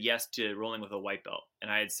just said yes to rolling with a white belt,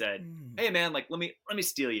 and I had said, hey man, like, let me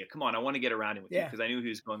steal you. Come on, I want to get around it with you, because I knew he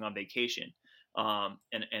was going on vacation, and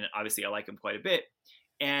obviously I like him quite a bit,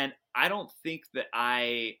 and I don't think that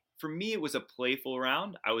I for me, it was a playful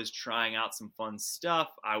round. I was trying out some fun stuff.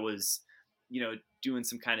 I was, doing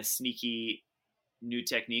some kind of sneaky new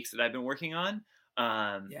techniques that I've been working on,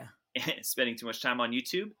 Yeah. and spending too much time on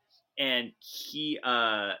YouTube. And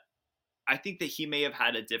I think that he may have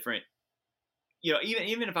had a different,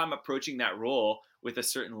 even if I'm approaching that role with a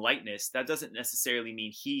certain lightness, that doesn't necessarily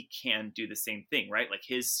mean he can do the same thing, right? Like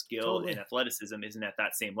his skill Totally. and athleticism isn't at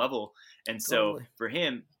that same level. And so Totally. for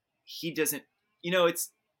him, he doesn't,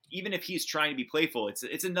 it's, even if he's trying to be playful,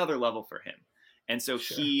 it's another level for him. And so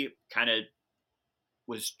Sure. he kind of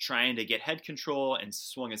was trying to get head control and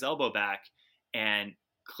swung his elbow back and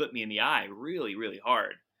clipped me in the eye really, really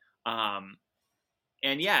hard.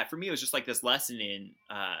 And yeah, for me, it was just like this lesson in,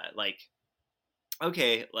 like,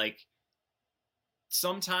 okay, like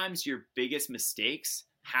sometimes your biggest mistakes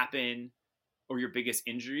happen, or your biggest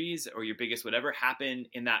injuries or your biggest whatever happen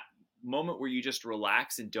in that moment where you just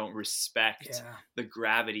relax and don't respect the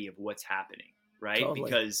gravity of what's happening, right? Totally.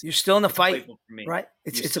 Because you're still in the fight, playful for me, right?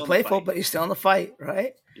 It's a still in the playful, fight. but you're still in the fight,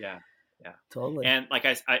 right? Yeah. Totally. And like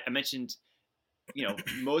I mentioned,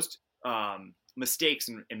 most mistakes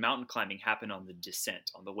in mountain climbing happen on the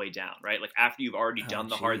descent, on the way down, right? Like after you've already done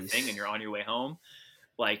the hard thing and you're on your way home,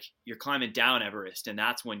 like you're climbing down Everest, and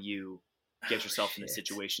that's when you get yourself in a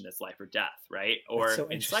situation that's life or death, right? Or so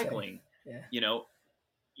in cycling, yeah.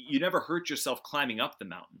 You never hurt yourself climbing up the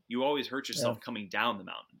mountain. You always hurt yourself coming down the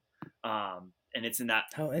mountain. And it's in that.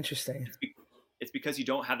 How interesting. It's because you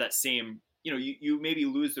don't have that same, you maybe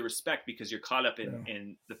lose the respect because you're caught up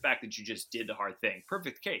in the fact that you just did the hard thing.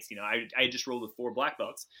 Perfect case. I just rolled with 4 black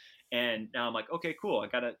belts, and now I'm like, okay, cool. I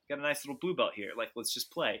got a nice little blue belt here. Like, let's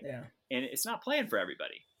just play. Yeah. And it's not playing for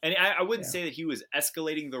everybody. And I wouldn't say that he was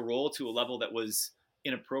escalating the role to a level that was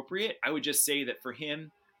inappropriate. I would just say that for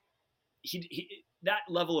him, he that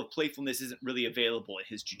level of playfulness isn't really available in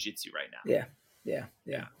his jiu-jitsu right now.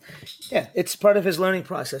 Yeah. It's part of his learning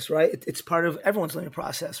process, right? It's part of everyone's learning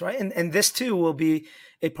process, right? And this too will be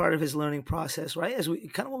a part of his learning process, right? As we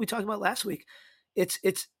kind of what we talked about last week, it's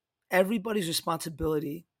everybody's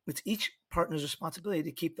responsibility. It's each partner's responsibility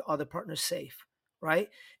to keep the other partner safe, right?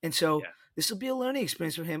 And so this will be a learning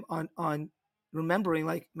experience for him on remembering,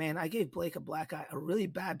 like, man, I gave Blake a black eye, a really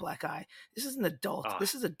bad black eye. This is an adult.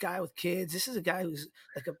 This is a guy with kids. This is a guy who's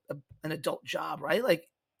like an adult job, right?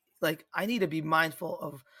 Like I need to be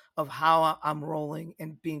mindful of how I'm rolling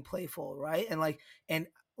and being playful, right? And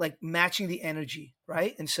like matching the energy,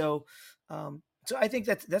 right? And so I think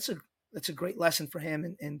that's a great lesson for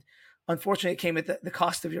him. And unfortunately, it came at the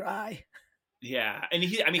cost of your eye. Yeah. And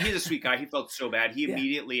he's a sweet guy. He felt so bad. He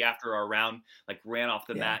immediately after our round, like ran off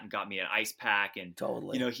the mat and got me an ice pack. And,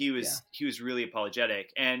 he was really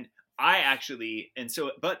apologetic. And I actually,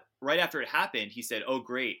 but right after it happened, he said, "Oh,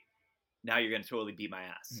 great. Now you're going to totally beat my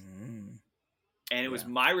ass." Mm-hmm. And it was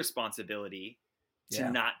my responsibility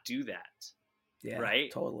to not do that. Yeah.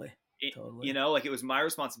 Right. Totally. Like it was my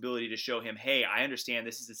responsibility to show him, hey, I understand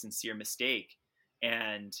this is a sincere mistake.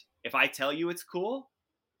 And if I tell you it's cool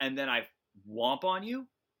and then I womp on you,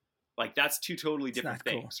 like that's two totally different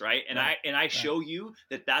things. Cool. Right. And I show you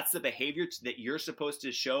that that's the behavior that you're supposed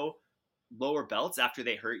to show lower belts after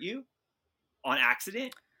they hurt you on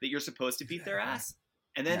accident, that you're supposed to beat their ass.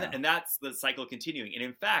 And then, and that's the cycle continuing. And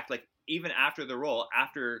in fact, like even after the roll,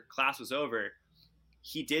 after class was over,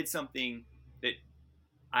 he did something that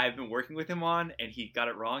I've been working with him on, and he got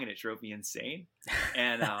it wrong, and it drove me insane.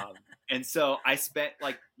 And so I spent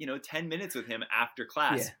 10 minutes with him after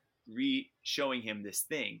class, showing him this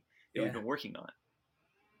thing that we've been working on.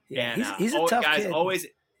 Yeah, and he's a tough guys, kid. Always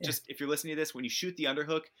just, if you're listening to this, when you shoot the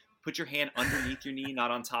underhook, put your hand underneath your knee,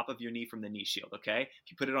 not on top of your knee from the knee shield, okay?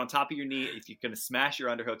 If you put it on top of your knee, if you're going to smash your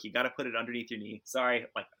underhook, you got to put it underneath your knee. Sorry,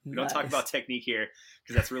 we don't talk about technique here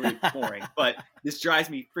because that's really boring. But this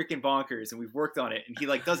drives me freaking bonkers, and we've worked on it. And he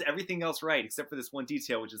does everything else right except for this one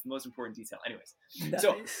detail, which is the most important detail. Anyways,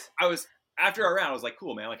 so after our round, I was like,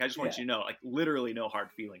 cool, man. Like, I just want you to know, like, literally no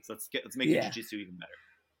hard feelings. Let's make your jiu-jitsu even better.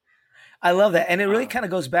 I love that. And it really kind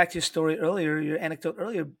of goes back to your story earlier, your anecdote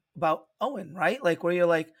earlier about Owen, right? Like where you're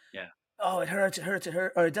like, oh, it hurts,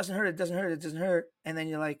 or it doesn't hurt. And then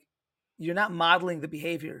you're like, you're not modeling the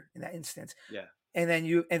behavior in that instance. Yeah. And then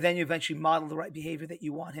you eventually model the right behavior that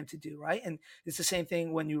you want him to do, right? And it's the same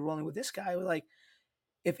thing when you're rolling with this guy. We're like,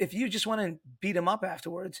 if you just want to beat him up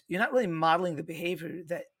afterwards, you're not really modeling the behavior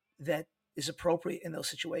that is appropriate in those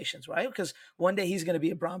situations, right? Because one day he's going to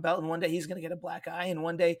be a brown belt, and one day he's going to get a black eye, and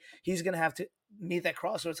one day he's going to have to meet that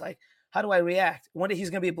crossroads. Like, how do I react? One day he's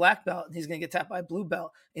going to be a black belt, and he's going to get tapped by a blue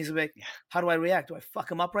belt. And he's going to be like, how do I react? Do I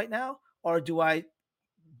fuck him up right now, or do I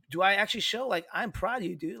do I actually show like I'm proud of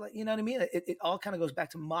you, dude? Like, you know what I mean? It all kind of goes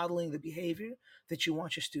back to modeling the behavior that you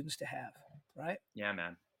want your students to have, right? Yeah,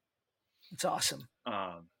 man. It's awesome,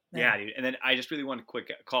 Yeah, man. dude. And then I just really want to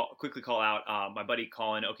quickly call out my buddy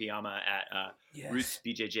Colin Okayama at Roots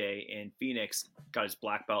Yes, BJJ in Phoenix. Got his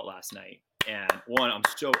black belt last night, and one, I'm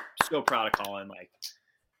so proud of Colin. Like,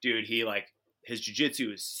 dude, he like his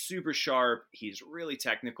jujitsu is super sharp. He's really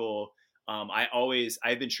technical.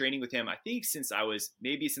 I've been training with him. I think since I was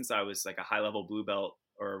like a high level blue belt,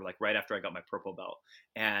 or like right after I got my purple belt.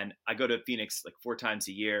 And I go to Phoenix like 4 times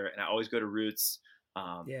a year, and I always go to Roots.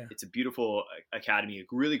 yeah, It's a beautiful academy, a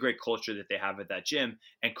really great culture that they have at that gym.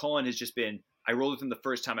 And Colin has just been, I rolled with him the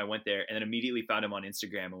first time I went there, and then immediately found him on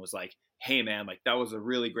Instagram and was like, "Hey man, like that was a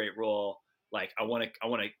really great roll. Like I want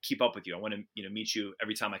to keep up with you. I want to, meet you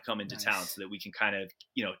every time I come into town nice, so that we can kind of,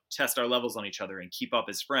 test our levels on each other and keep up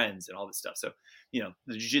as friends and all this stuff." So, the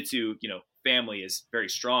jiu-jitsu, family is very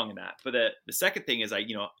strong in that. But the second thing is I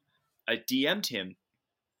DM'd him,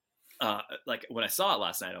 like when I saw it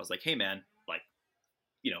last night, I was like, "Hey man, like,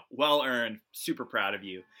 well earned, super proud of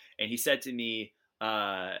you." And he said to me,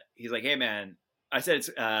 he's like, "Hey man," I said, "It's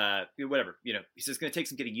whatever," he says, "It's going to take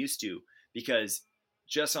some getting used to, because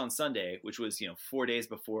just on Sunday, which was, 4 days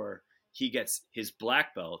before he gets his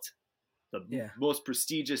black belt, the yeah, most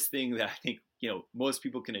prestigious thing that I think, most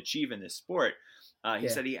people can achieve in this sport." He yeah,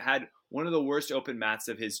 said he had one of the worst open mats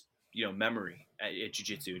of his, memory at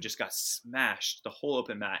jiu-jitsu, just got smashed the whole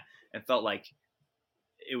open mat, and felt like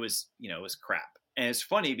it was crap. And it's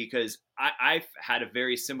funny because I've had a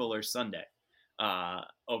very similar Sunday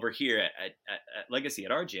over here at Legacy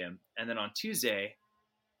at our gym. And then on Tuesday,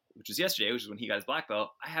 which was yesterday, which is when he got his black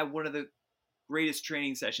belt, I had one of the greatest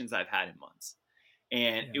training sessions I've had in months.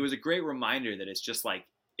 And it yeah, was a great reminder that it's just like,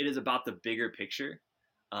 it is about the bigger picture,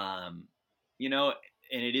 um, you know,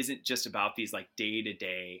 and it isn't just about these like day to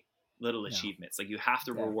day little no, achievements. Like you have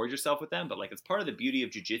to yeah, reward yourself with them, but like it's part of the beauty of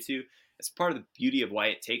jujitsu. It's part of the beauty of why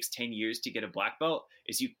it takes 10 years to get a black belt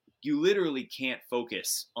is you literally can't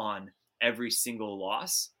focus on every single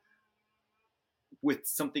loss with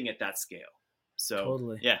something at that scale. So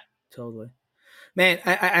totally, yeah. totally. Man,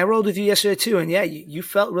 I rolled with you yesterday too, and yeah, you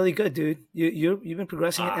felt really good, dude. You've been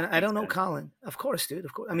progressing, and I Thanks, don't know man. Colin, of course, dude,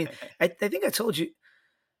 of course. I mean, I think I told you.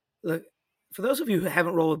 Look, for those of you who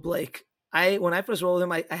haven't rolled with Blake, when I first rolled with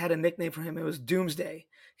him, I had a nickname for him. It was Doomsday,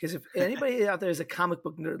 because if anybody out there is a comic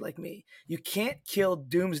book nerd like me, you can't kill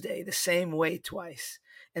Doomsday the same way twice.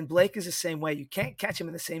 And Blake is the same way. You can't catch him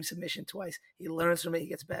in the same submission twice. He learns from it. He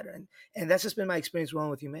gets better, and that's just been my experience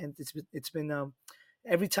rolling with you, man. It's been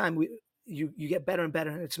every time you get better and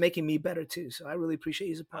better, and it's making me better too. So I really appreciate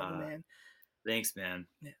you as a partner, uh, man. Thanks, man.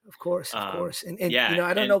 Yeah, of course, of course. And Yeah,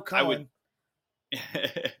 I don't and know I would.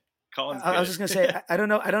 Colin. Colin's I was good. just gonna say I don't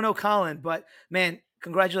know Colin, but man,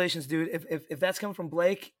 congratulations, dude. If that's coming from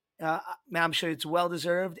Blake, man, I'm sure it's well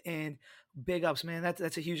deserved and big ups, man.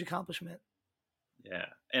 That's a huge accomplishment. Yeah,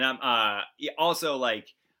 and I'm also like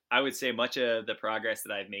I would say much of the progress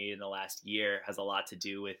that I've made in the last year has a lot to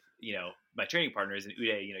do with my training partners. And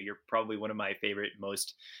Uday, you're probably one of my favorite,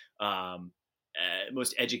 most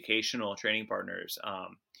educational training partners.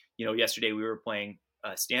 Yesterday we were playing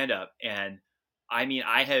stand up, and I mean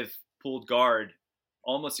I have pulled guard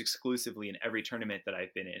almost exclusively in every tournament that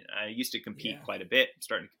I've been in. I used to compete Yeah, quite a bit. I'm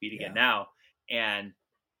starting to compete again yeah, now, and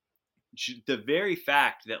the very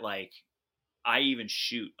fact that like I even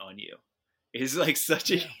shoot on you is like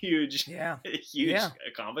such a yeah, huge, yeah, huge yeah.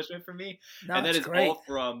 accomplishment for me. No, And it's great.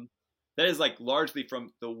 that is like largely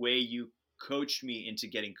from the way you coached me into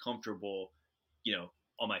getting comfortable,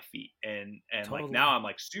 on my feet. And like now Totally. I'm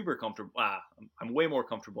like super comfortable. I'm way more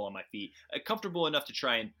comfortable on my feet, comfortable enough to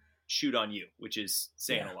try and shoot on you, which is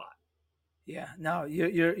saying Yeah, a lot. yeah. No,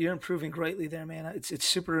 you're improving greatly there, man. It's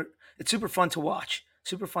super fun to watch.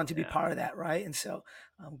 Super fun to be Yeah. part of that, right? And so,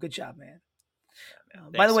 good job, man. Yeah,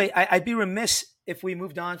 man. By the Thanks, way, dude. I'd be remiss if we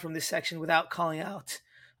moved on from this section without calling out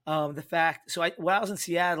the fact. So, when I was in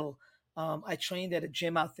Seattle, I trained at a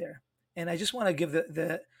gym out there, and I just want to give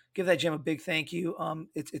that gym a big thank you.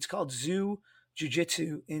 It's called Zoo Jiu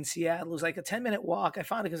Jitsu in Seattle. It was like a 10-minute walk. I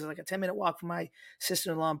found it because it was like a 10-minute walk from my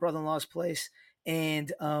sister-in-law and brother-in-law's place,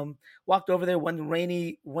 and walked over there one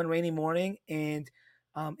rainy morning, and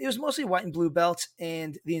it was mostly white and blue belts,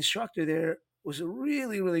 and the instructor there was a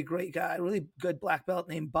really, really great guy, really good black belt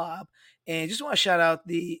named Bob. And just want to shout out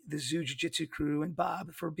the Zoo Jiu Jitsu crew and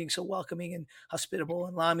Bob for being so welcoming and hospitable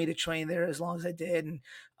and allowing me to train there as long as I did. And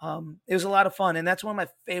it was a lot of fun. And that's one of my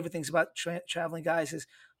favorite things about traveling, guys, is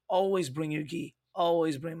always bring your gi.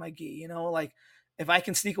 Always bring my gi. Like if I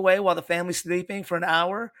can sneak away while the family's sleeping for an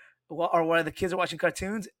hour or while the kids are watching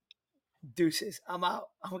cartoons, deuces, I'm out.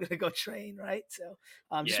 I'm gonna go train, right? So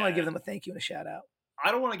just want to Yeah. give them a thank you and a shout out.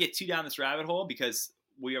 I don't want to get too down this rabbit hole because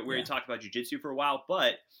we already Yeah, talked about jujitsu for a while,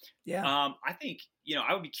 but yeah, I think,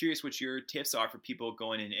 I would be curious what your tips are for people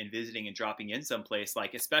going and visiting and dropping in someplace,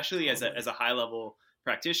 like especially totally. as a high level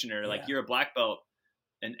practitioner, like Yeah, you're a black belt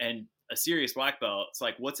and a serious black belt. It's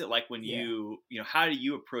like, what's it like when yeah, how do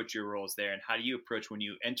you approach your roles there, and how do you approach when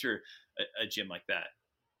you enter a gym like that?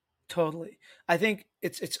 totally. I think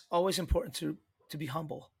it's always important to be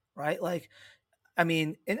humble, right? Like, I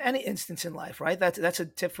mean, in any instance in life, right? That's a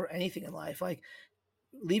tip for anything in life. Like,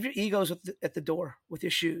 leave your egos at the door with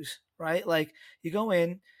your shoes, right? Like, you go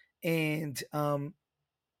in, and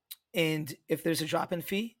if there's a drop-in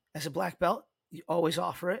fee as a black belt, you always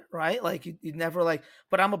offer it, right? Like, you'd never like,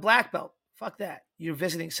 but I'm a black belt. Fuck that. You're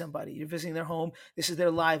visiting somebody. You're visiting their home. This is their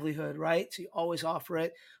livelihood, right? So you always offer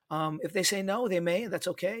it. If they say no, they may. That's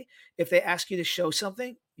okay. If they ask you to show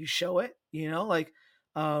something, you show it. Like,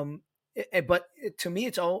 to me,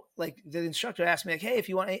 it's all like the instructor asked me, like, "Hey,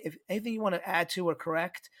 if anything you want to add to or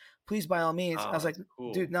correct, please by all means." I Oh, was like, that's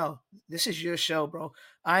cool. "Dude, no, this is your show, bro.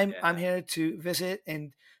 I'm Yeah. here to visit,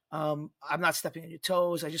 and I'm not stepping on your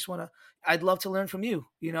toes. I'd love to learn from you.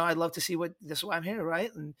 I'd love to see that's why I'm here.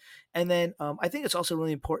 Right. And then, I think it's also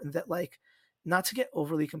really important that, like, not to get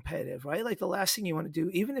overly competitive, right? Like, the last thing you want to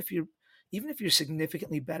do, even if you're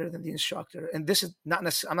significantly better than the instructor, and this is not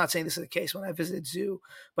necessarily, I'm not saying this is the case when I visited zoo,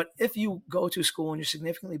 but if you go to school and you're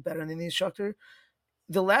significantly better than the instructor,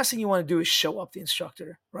 the last thing you want to do is show up the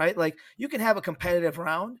instructor, right? Like, you can have a competitive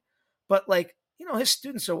round, but, like, his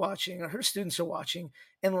students are watching or her students are watching.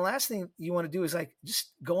 And the last thing you want to do is, like,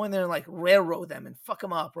 just go in there and, like, railroad them and fuck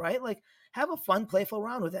them up, right? Like, have a fun, playful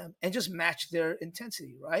round with them and just match their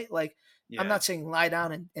intensity, right? Like, I'm Yeah. not saying lie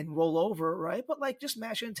down and roll over, right? But, like, just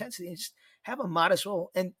match your intensity and just have a modest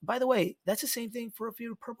roll. And by the way, that's the same thing for if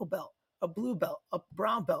you're a purple belt, a blue belt, a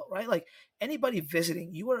brown belt, right? Like, anybody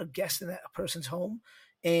visiting, you are a guest in that person's home,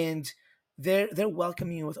 and they're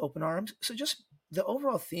welcoming you with open arms. So just the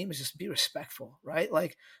overall theme is just be respectful, right?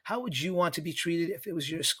 Like, how would you want to be treated if it was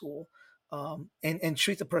your school? And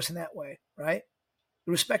treat the person that way, right?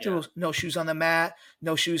 Respect the Yeah. rules. No shoes on the mat.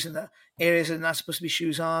 No shoes in the areas that are not supposed to be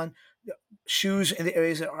shoes on. Shoes in the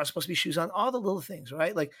areas that are supposed to be shoes on. All the little things,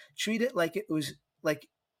 right? Like, treat it like it was like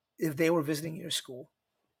if they were visiting your school.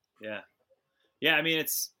 Yeah. Yeah, I mean,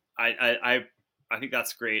 I think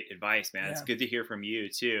that's great advice, man. It's Yeah. good to hear from you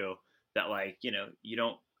too. That, like, you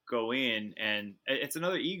don't go in, and it's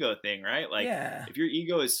another ego thing, right? Like, Yeah. if your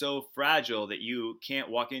ego is so fragile that you can't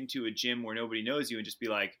walk into a gym where nobody knows you and just be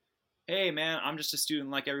like, "Hey, man, I'm just a student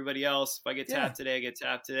like everybody else. If I get Yeah. tapped today, I get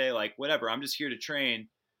tapped today. Like, whatever. I'm just here to train."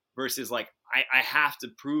 Versus, like, I have to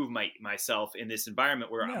prove myself in this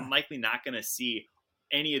environment where Yeah. I'm likely not going to see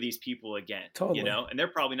any of these people again, Totally. and they're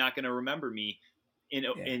probably not going to remember me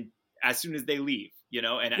Yeah. in as soon as they leave, and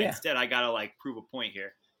Yeah. instead I gotta, like, prove a point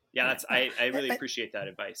here. Yeah, Yeah. that's No. I really appreciate that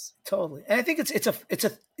advice. Totally. And I think it's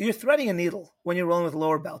a you're threading a needle when you're rolling with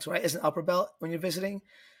lower belts, right? As an upper belt, when you're visiting,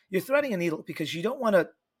 you're threading a needle because you don't want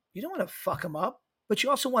to fuck them up, but you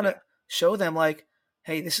also want Yeah, to show them, like,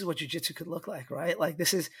 hey, this is what jiu-jitsu could look like, right? Like,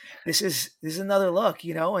 this is another look,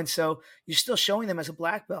 and so you're still showing them as a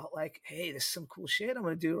black belt, like, hey, this is some cool shit I'm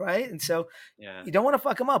going to do, right? And so yeah, you don't want to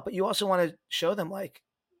fuck them up, but you also want to show them, like,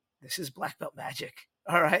 this is black belt magic.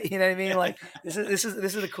 All right. You know what I mean? Like, this is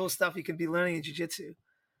the cool stuff you can be learning in jiu-jitsu.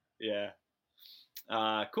 yeah.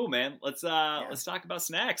 Cool, man. Yeah. Let's talk about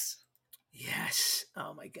snacks. Yes.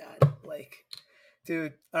 Oh my God. Like,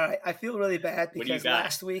 dude. All right. I feel really bad What do you because got?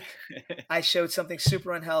 last week I showed something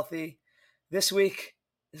super unhealthy. This week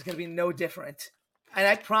is going to be no different. And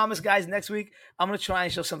I promise, guys, next week I'm going to try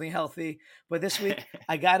and show something healthy. But this week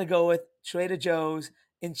I got to go with Trader Joe's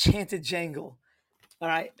Enchanted Jangle. All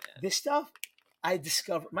right. This stuff I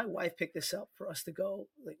discovered, my wife picked this up for us to go.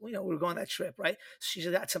 Like, we were going on that trip, right? So she's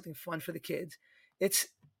got something fun for the kids. This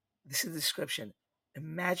is the description: a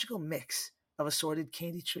magical mix of assorted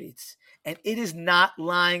candy treats. And it is not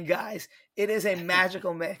lying, guys. It is a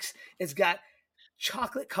magical mix. It's got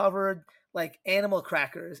chocolate covered, like, animal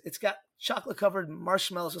crackers. It's got chocolate covered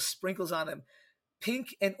marshmallows with sprinkles on them,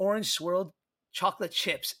 pink and orange swirled chocolate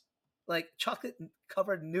chips, like chocolate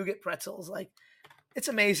covered nougat pretzels. Like, it's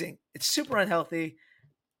amazing. It's super unhealthy.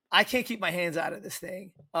 I can't keep my hands out of this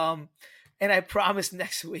thing. And I promise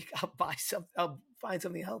next week I'll find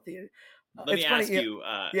something healthier. Let It's me funny. ask you,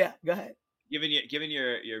 Yeah, go ahead. given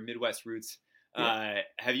your Midwest roots, Yeah,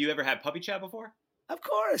 have you ever had puppy chow before? of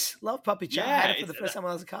course. Love puppy chow. I Yeah, had it for the first time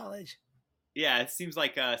when I was in college. yeah. It seems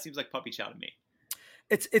like puppy chow to me.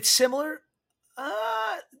 It's similar.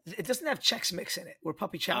 It doesn't have Chex Mix in it, where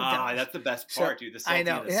Puppy Chow Ah, does. that's the best So part, dude. The I salty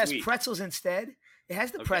know and the it has sweet. pretzels instead. It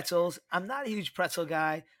has the Okay. pretzels. I'm not a huge pretzel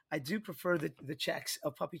guy. I do prefer the Chex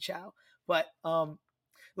of Puppy Chow. But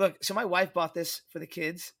look, so my wife bought this for the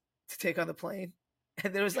kids to take on the plane,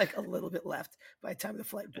 and there was like a little bit left by the time the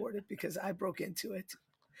flight boarded because I broke into it.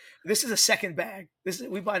 This is a second bag.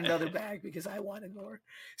 We bought another bag because I wanted more.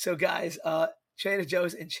 So guys, Trader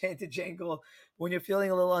Joe's Enchanted Jangle. When you're feeling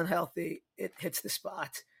a little unhealthy, it hits the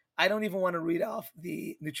spot. I don't even want to read off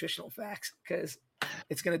the nutritional facts because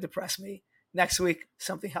it's going to depress me. Next week,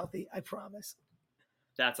 something healthy. I promise.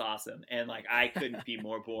 That's awesome. And like, I couldn't be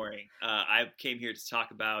more boring. I came here to talk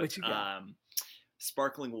about What you got?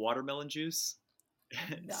 sparkling watermelon juice.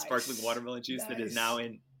 Sparkling Nice. watermelon juice that is now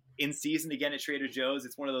Nice. in season again at Trader Joe's.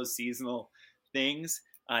 It's one of those seasonal things,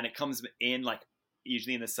 and it comes in like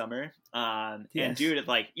usually in the summer. And Yes. dude, it's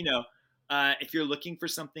like, if you're looking for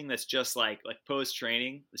something that's just like post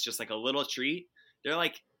training, it's just like a little treat. They're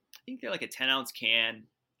like, I think they're like a 10-ounce can.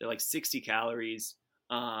 They're like 60 calories.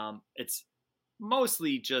 It's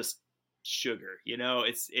mostly just sugar.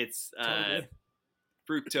 It's Totally.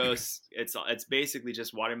 fructose. It's basically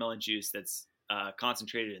just watermelon juice that's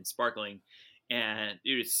concentrated and sparkling. And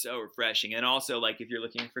dude, it's so refreshing. And also, like, if you're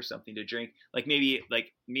looking for something to drink, like maybe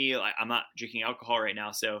like me, like, I'm not drinking alcohol right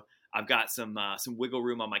now, so I've got some wiggle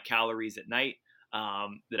room on my calories at night,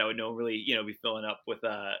 that I would normally be filling up with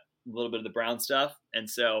a little bit of the brown stuff. And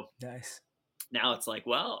so Nice. now it's like,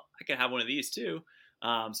 well, I can have one of these too.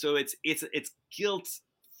 So it's guilt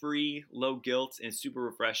free, low guilt, and super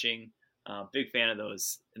refreshing. Big fan of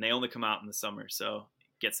those, and they only come out in the summer, so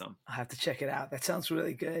get some. I'll have to check it out. That sounds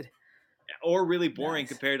really good. Or really boring Nice.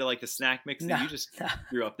 compared to like the snack mix that No, you just no.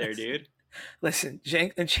 threw up there, dude. Listen,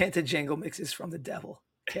 Enchanted Jangle Mix is from the devil.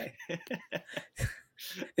 Okay.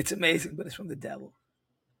 It's amazing, but it's from the devil.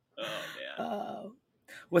 Oh man.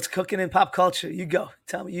 What's cooking in pop culture? You go.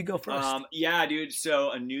 Tell me. You go first. Yeah, dude.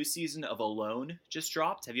 So a new season of Alone just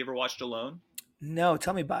dropped. Have you ever watched Alone? No,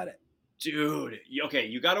 tell me about it. Dude, okay,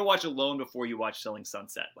 you got to watch Alone before you watch Selling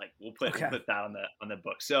Sunset. Like we'll put that on the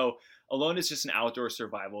book. So Alone is just an outdoor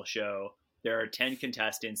survival show. There are 10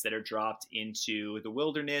 contestants that are dropped into the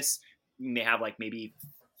wilderness. And they have like maybe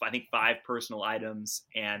I think 5 personal items,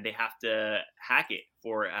 and they have to hack it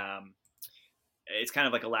for. It's kind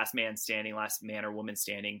of like a last man or woman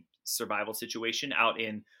standing survival situation out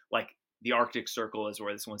in like the Arctic Circle is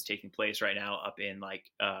where this one's taking place right now, up in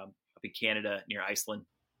Canada near Iceland.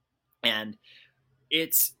 And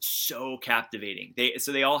it's so captivating.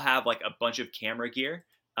 They all have like a bunch of camera gear,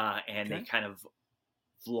 and they kind of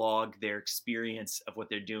vlog their experience of what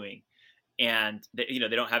they're doing. And they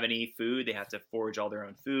don't have any food. They have to forage all their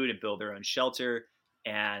own food and build their own shelter.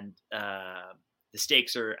 And the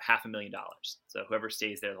stakes are $500,000. So whoever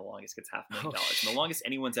stays there the longest gets $500,000. And the longest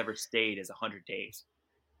anyone's ever stayed is 100 days.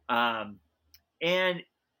 And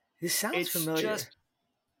this sounds familiar.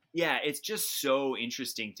 Yeah, it's just so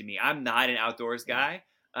interesting to me. I'm not an outdoors guy,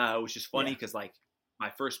 which is funny because like my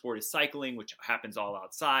first sport is cycling, which happens all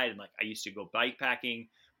outside. And like I used to go bike packing,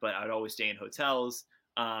 but I'd always stay in hotels.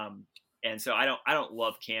 And so I don't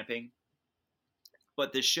love camping.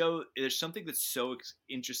 But the show, there's something that's so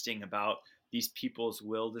interesting about these people's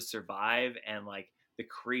will to survive and like the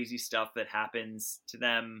crazy stuff that happens to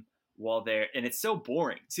them while they're, and it's so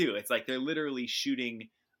boring too. It's like they're literally shooting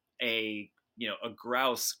a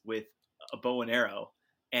grouse with a bow and arrow,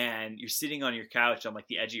 and you're sitting on your couch on like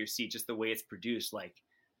the edge of your seat, just the way it's produced, like,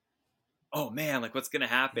 oh man, like what's going to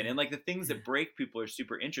happen? And like the things that break people are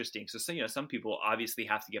super interesting. So, some people obviously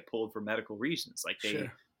have to get pulled for medical reasons. Like they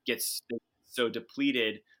get so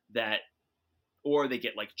depleted that, or they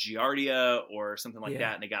get like giardia or something like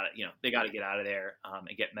that. And they got to get out of there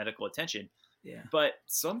and get medical attention. Yeah. But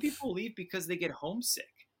some people leave because they get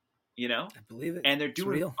homesick, I believe it. and they're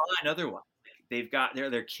doing fine otherwise.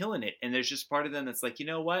 They're killing it. And there's just part of them that's like, you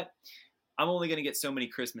know what? I'm only going to get so many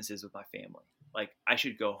Christmases with my family. Like I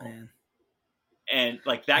should go home. Man. And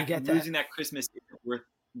like losing that Christmas isn't worth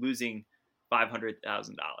losing $500,000.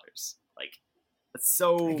 Like that's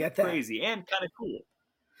so crazy and kind of cool.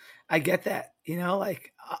 I get that.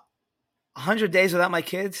 Like 100 days without my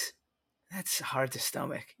kids, that's hard to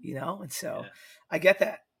stomach, And so I get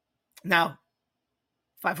that. Now,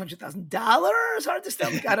 $500,000 hard to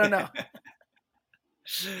stomach. I don't know.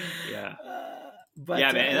 Yeah. But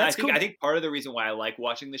yeah, man. And I think part of the reason why I like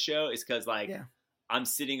watching the show is because I'm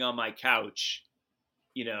sitting on my couch,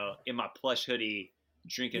 in my plush hoodie,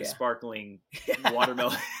 drinking sparkling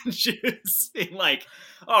watermelon juice, being like,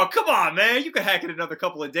 "Oh, come on, man! You could hack it another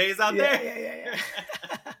couple of days out there."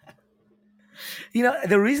 Yeah.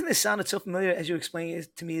 The reason this sounded so familiar as you explained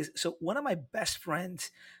it to me is so one of my best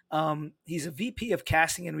friends, he's a VP of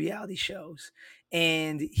casting in reality shows,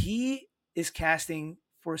 and he is casting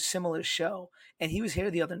for a similar show. And he was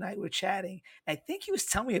here the other night. We were chatting. I think he was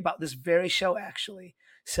telling me about this very show actually.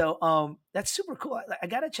 So that's super cool. I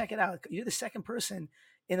got to check it out. You're the second person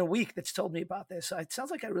in a week that's told me about this. So it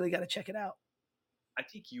sounds like I really got to check it out. I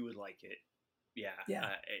think you would like it. Yeah. Yeah.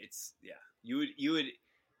 You would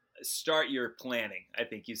start your planning. I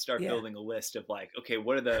think you start building a list of like, okay,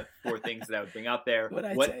 what are the 4 things that I would bring out there?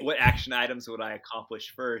 What action items would I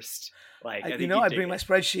accomplish first? Like, I bring my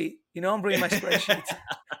spreadsheet. I'm bringing my spreadsheet,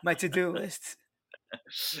 my to-do list.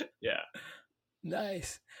 Yeah.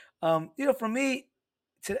 Nice. For me,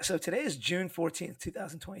 so today is June 14th,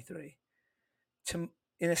 2023.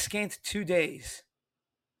 In a scant 2 days,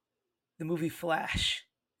 the movie Flash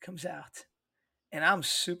comes out, and I'm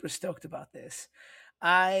super stoked about this.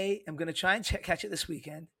 I am going to try and catch it this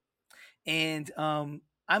weekend. And I'm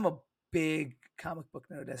a big comic book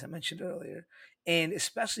nerd, as I mentioned earlier, and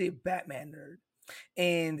especially a Batman nerd.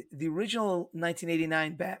 And the original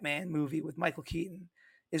 1989 Batman movie with Michael Keaton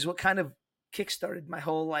is what kind of kickstarted my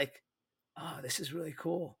whole like, oh, this is really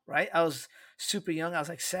cool, right? I was super young. I was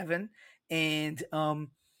like 7. And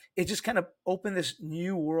it just kind of opened this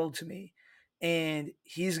new world to me. And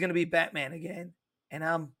he's going to be Batman again. And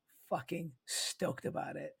I'm fucking stoked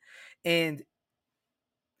about it. And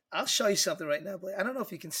I'll show you something right now, Blake. I don't know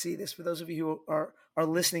if you can see this. For those of you who are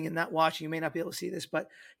listening and not watching, you may not be able to see this, but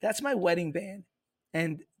that's my wedding band.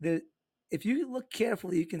 And if you look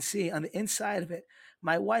carefully, you can see on the inside of it,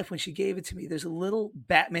 my wife, when she gave it to me, there's a little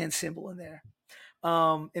Batman symbol in there,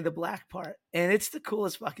 in the black part, and it's the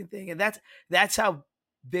coolest fucking thing. And that's how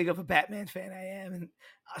big of a Batman fan I am. And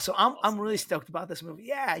so I'm really stoked about this movie.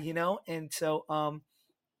 Yeah, and so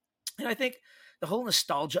I think the whole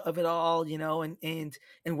nostalgia of it all, and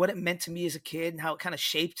what it meant to me as a kid, and how it kind of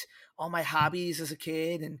shaped all my hobbies as a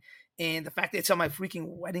kid, and the fact that it's on my freaking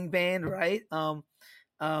wedding band, right?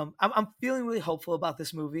 I'm feeling really hopeful about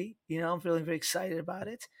this movie. I'm feeling very excited about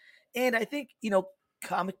it, and I think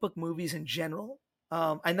comic book movies in general.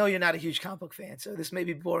 I know you're not a huge comic book fan, so this may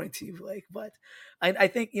be boring to you, Blake, but I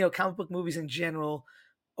think comic book movies in general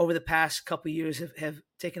over the past couple of years have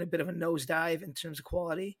taken a bit of a nosedive in terms of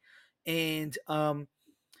quality. And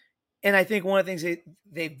I think one of the things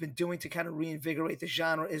they've been doing to kind of reinvigorate the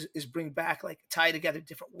genre is bring back, like, tie together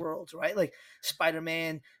different worlds, right? Like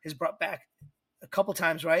Spider-Man has brought back a couple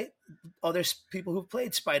times, right? There's people who've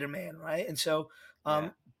played Spider-Man, right? And so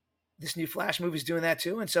this new Flash movie is doing that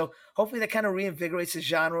too. And so hopefully that kind of reinvigorates the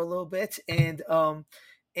genre a little bit. And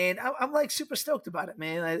I'm like super stoked about it,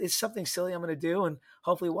 man. It's something silly I'm going to do, and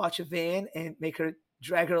hopefully watch a van and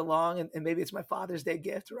drag her along, and maybe it's my Father's Day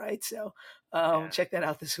gift, right? So check that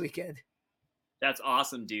out this weekend. That's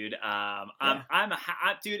awesome, dude.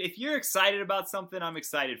 Dude, if you're excited about something, I'm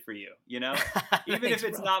excited for you, Even Thanks, if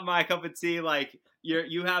it's bro. not my cup of tea, like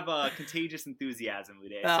you have a contagious enthusiasm,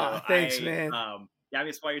 Uday. So thanks, man. Yeah,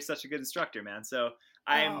 that's why you're such a good instructor, man. So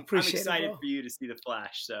I'm excited for you to see the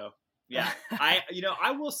Flash. So yeah,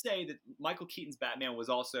 I will say that Michael Keaton's Batman was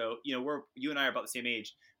also, you and I are about the same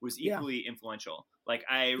age, was equally influential. Like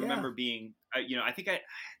I remember being, I think did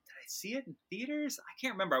I see it in theaters? I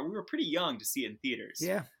can't remember. We were pretty young to see it in theaters.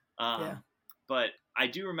 Yeah. But I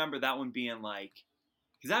do remember that one being like,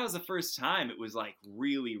 because that was the first time it was like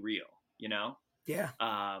really real, Yeah.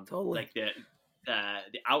 Totally. Like the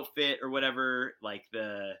outfit or whatever, like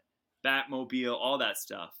the Batmobile, all that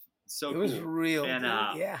stuff. So it was real. And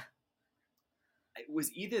yeah. It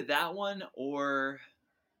was either that one or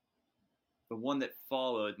the one that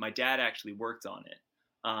followed. My dad actually worked on it.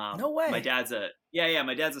 No way. My dad's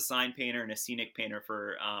a sign painter and a scenic painter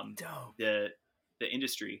for the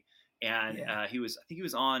industry, and I think he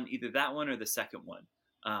was on either that one or the second one.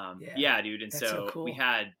 Dude, and so cool. We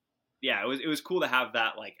had it was cool to have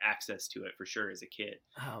that, like, access to it for sure as a kid.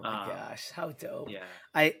 Oh my gosh, how dope.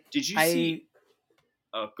 Yeah. Did you see?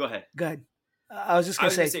 Oh, go ahead. Go ahead. I was just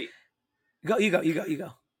gonna say. Go. You go.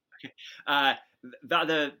 Okay.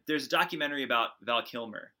 There's a documentary about Val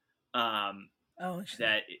Kilmer.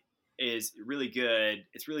 That is really good.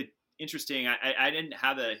 It's really interesting. I didn't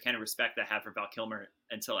have the kind of respect I have for Val Kilmer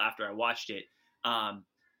until after I watched it.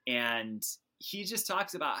 And he just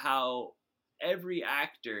talks about how every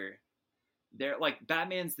actor, they're like,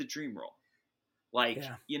 Batman's the dream role. Like,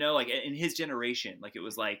 like in his generation, like it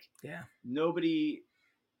was like, nobody,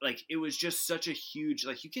 like it was just such a huge,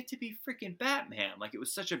 like, you get to be freaking Batman. Like it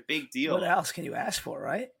was such a big deal. What else can you ask for,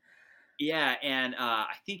 right? Yeah, and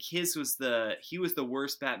I think he was the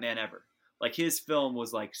worst Batman ever. Like his film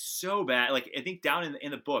was like so bad. Like I think down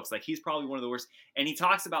in the books, like he's probably one of the worst. And he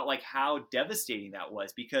talks about like how devastating that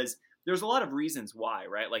was because there's a lot of reasons why,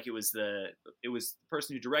 right? Like it was the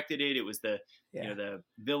person who directed it. It was the Yeah. the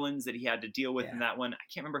villains that he had to deal with Yeah. in that one. I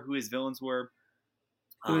can't remember who his villains were.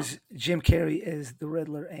 It was Jim Carrey as the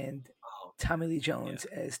Riddler and Oh, Tommy Lee yeah. Jones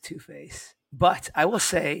as Two-Face. But I will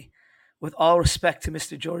say, with all respect to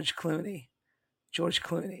Mr. George Clooney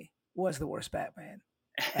was the worst Batman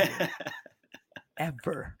ever.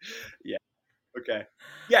 Ever. Yeah. Okay.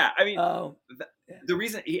 Yeah. I mean, yeah. the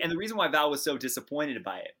reason why Val was so disappointed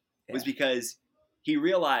by it was because he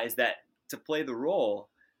realized that to play the role,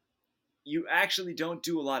 you actually don't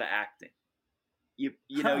do a lot of acting. You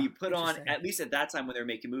know, you put on, at least at that time when they were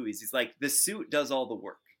making movies, it's like the suit does all the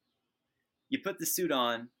work. You put the suit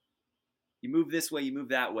on, you move this way, you move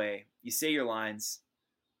that way, you say your lines,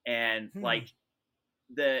 and like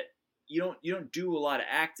you don't do a lot of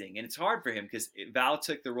acting, and it's hard for him because Val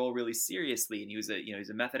took the role really seriously, and he was he's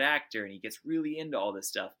a method actor, and he gets really into all this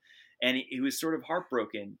stuff, and he was sort of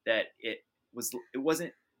heartbroken that it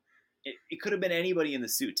could have been anybody in the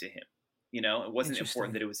suit to him. You know, it wasn't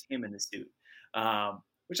important that it was him in the suit,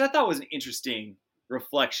 which I thought was an interesting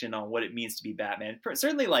reflection on what it means to be Batman.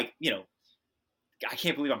 Certainly, like, you know, I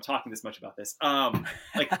can't believe I'm talking this much about this.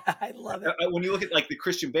 Like, I love it. When you look at like the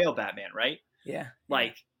Christian Bale Batman, right? Yeah.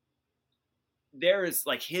 Like, there is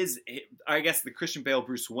like I guess the Christian Bale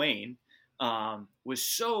Bruce Wayne was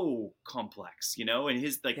so complex, you know, and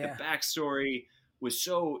his the backstory was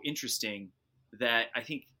so interesting that I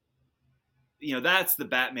think, you know, that's the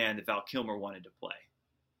Batman that Val Kilmer wanted to play.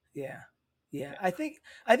 Yeah. I think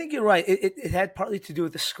you're right. It had partly to do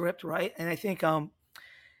with the script, right? And I think I,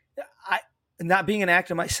 not being an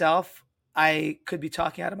actor myself, I could be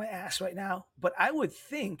talking out of my ass right now, but I would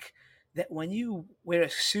think that when you wear a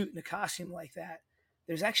suit and a costume like that,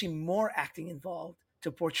 there's actually more acting involved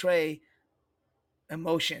to portray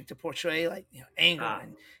emotion, to portray like, you know, anger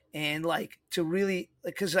and like to really,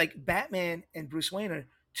 because like Batman and Bruce Wayne are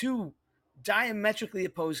two diametrically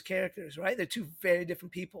opposed characters, right? They're two very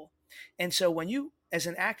different people. And so when you, as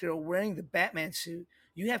an actor, are wearing the Batman suit,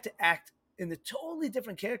 you have to act in the totally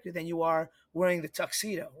different character than you are wearing the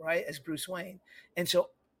tuxedo, right? As Bruce Wayne. And so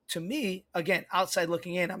to me, again, outside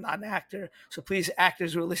looking in, I'm not an actor. So please,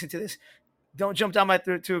 actors who are listening to this, don't jump down my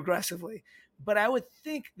throat too aggressively. But I would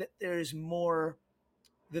think that there's more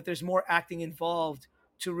acting involved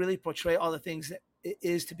to really portray all the things that it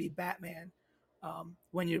is to be Batman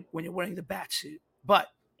when you're wearing the bat suit. But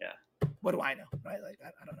what do I know, right? Like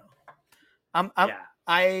I don't know.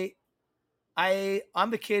 I'm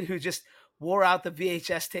the kid who just wore out the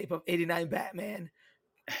VHS tape of '89 Batman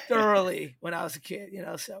thoroughly when I was a kid, you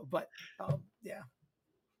know. So, but yeah.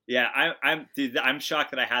 Yeah, I'm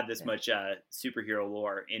shocked that I had this much superhero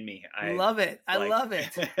lore in me. I love it. I love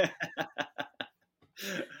it.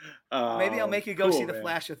 Maybe I'll make you go see The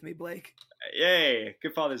Flash with me, Blake. Yay!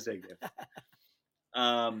 Good Father's Day gift.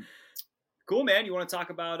 Cool, man. You want to talk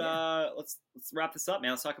about? Let's wrap this up,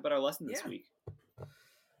 man. Let's talk about our lesson this week.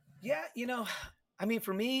 Yeah, you know, I mean,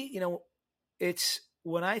 for me, you know, it's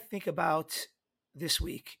when I think about this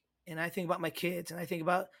week, and I think about my kids, and I think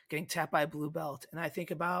about getting tapped by a blue belt, and I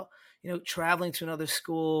think about, you know, traveling to another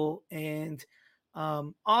school and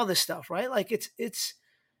all this stuff, right? Like it's,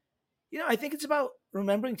 you know, I think it's about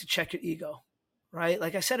remembering to check your ego, right?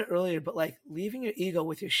 Like I said it earlier, but like leaving your ego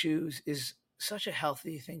with your shoes is such a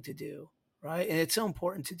healthy thing to do, right? And it's so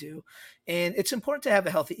important to do. And it's important to have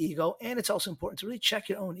a healthy ego. And it's also important to really check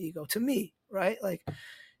your own ego, to me, right? Like,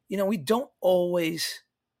 you know,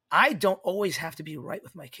 I don't always have to be right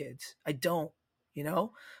with my kids. I don't, you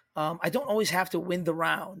know, I don't always have to win the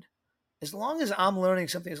round. As long as I'm learning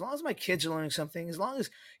something, as long as my kids are learning something, as long as,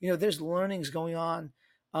 you know, there's learnings going on.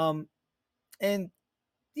 And,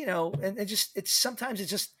 you know, and sometimes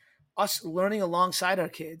it's just us learning alongside our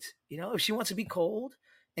kids. You know, if she wants to be cold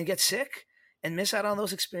and get sick and miss out on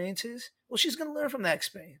those experiences, well, she's going to learn from that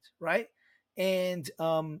experience, right? And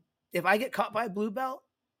if I get caught by a blue belt,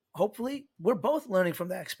 hopefully we're both learning from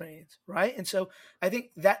that experience, right? And so I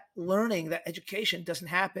think that learning, that education doesn't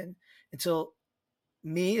happen until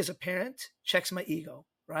me as a parent checks my ego,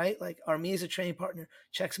 right? Like, or me as a training partner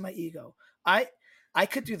checks my ego. I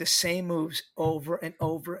could do the same moves over and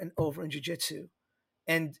over and over in jiu-jitsu,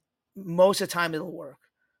 and most of the time it'll work,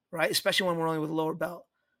 right? Especially when we're only with a lower belt.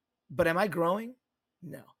 But am I growing?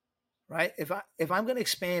 No, right? If I'm going to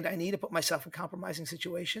expand, I need to put myself in compromising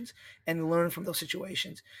situations and learn from those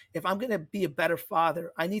situations. If I'm going to be a better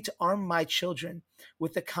father, I need to arm my children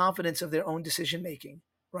with the confidence of their own decision making,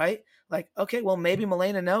 right? Like, okay, well, maybe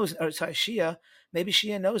Milena knows, or sorry, Shia, maybe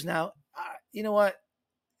Shia knows now. You know what?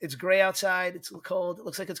 it's gray outside. It's cold. It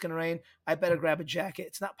looks like it's going to rain. I better grab a jacket.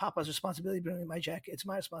 It's not Papa's responsibility to bring me my jacket. It's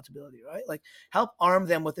my responsibility, right? Like help arm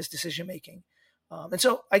them with this decision making. And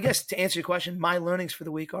so I guess to answer your question, my learnings for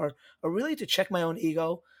the week are really to check my own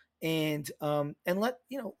ego and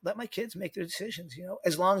let my kids make their decisions,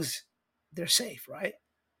 as long as they're safe, right?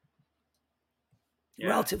 Yeah.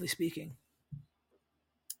 Relatively speaking.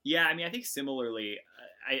 Yeah, I mean, I think similarly,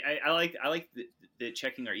 I like the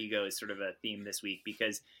checking our ego is sort of a theme this week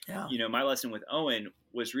because, my lesson with Owen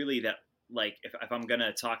was really that, like, if I'm going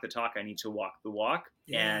to talk the talk, I need to walk the walk.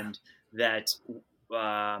 Yeah. And that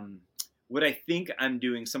what I think I'm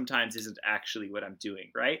doing sometimes isn't actually what I'm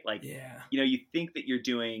doing, right? Like, you think that you're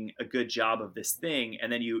doing a good job of this thing,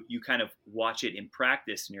 and then you kind of watch it in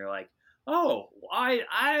practice, and you're like, oh,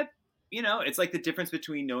 I it's like the difference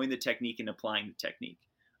between knowing the technique and applying the technique.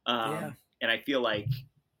 And I feel like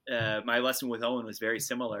my lesson with Owen was very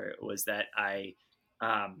similar. It was that I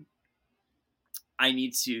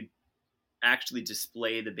need to actually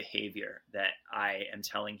display the behavior that I am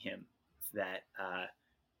telling him that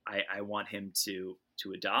I want him to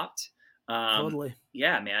adopt. Totally.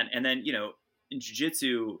 Yeah, man. And then, in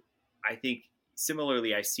jiu-jitsu, I think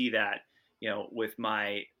similarly, I see that, with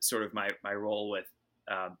my sort of my role with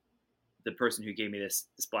the person who gave me this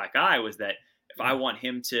black eye, was that if I want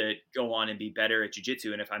him to go on and be better at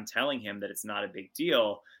jiu-jitsu, and if I'm telling him that it's not a big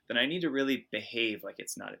deal, then I need to really behave like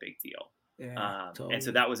it's not a big deal. Yeah, totally. And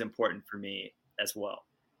so that was important for me as well.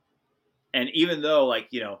 And even though, like,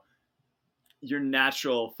 your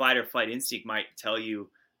natural fight or flight instinct might tell you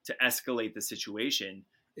to escalate the situation,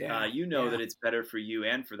 that it's better for you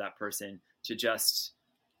and for that person to just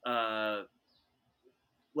let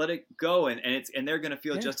it go, and they're going to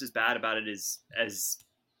feel just as bad about it as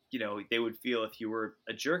they would feel if you were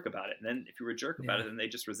a jerk about it. And then if you were a jerk about it, then they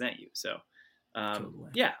just resent you. So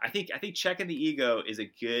totally. I think checking the ego is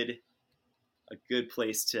a good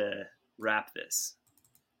place to wrap this.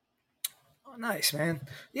 Oh, nice, man.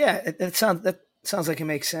 Yeah, that sounds like it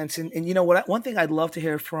makes sense. And you know what? One thing I'd love to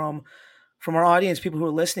hear from our audience, people who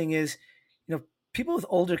are listening, is, people with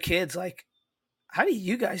older kids. Like, how do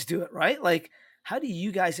you guys do it, right? Like, how do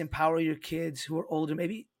you guys empower your kids who are older,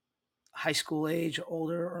 maybe high school age or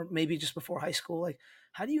older, or maybe just before high school? Like,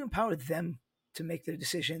 how do you empower them to make their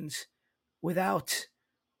decisions without,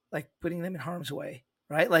 like, putting them in harm's way,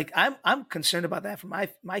 right? Like, I'm concerned about that for my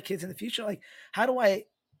kids in the future. Like, how do I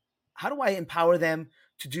empower them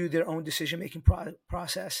to do their own decision-making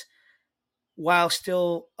process while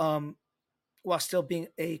still being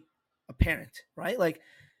a parent, right? Like,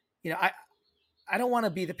 I don't want to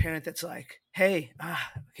be the parent that's like, hey,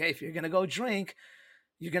 okay, if you're going to go drink,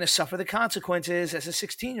 you're going to suffer the consequences as a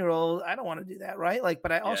 16-year-old. I don't want to do that, right? Like,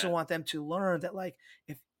 but I also want them to learn that, like,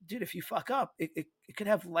 if you fuck up, it could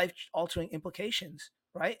have life-altering implications,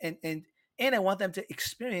 right? And I want them to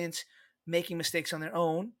experience making mistakes on their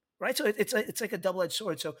own, right? So it's like a double-edged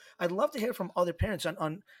sword. So I'd love to hear from other parents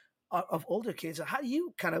on of older kids. How do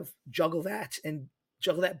you kind of juggle that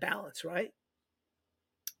balance, right?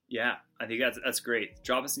 Yeah, I think that's great.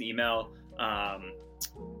 Drop us an email.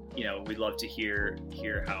 We'd love to hear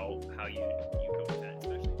how you go with that,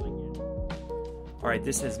 especially like. All right,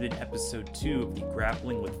 this has been episode 2 of the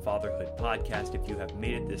Grappling with Fatherhood podcast. If you have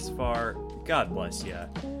made it this far, God bless you.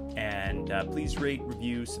 And please rate,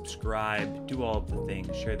 review, subscribe, do all of the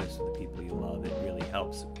things. Share this with the people you love. It really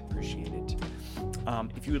helps. Appreciate it.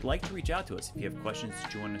 If you would like to reach out to us, if you have questions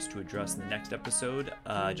that you want us to address in the next episode,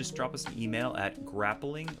 just drop us an email at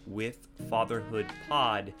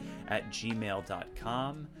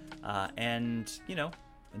grapplingwithfatherhoodpod@gmail.com. And,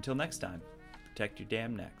 until next time, protect your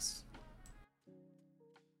damn necks.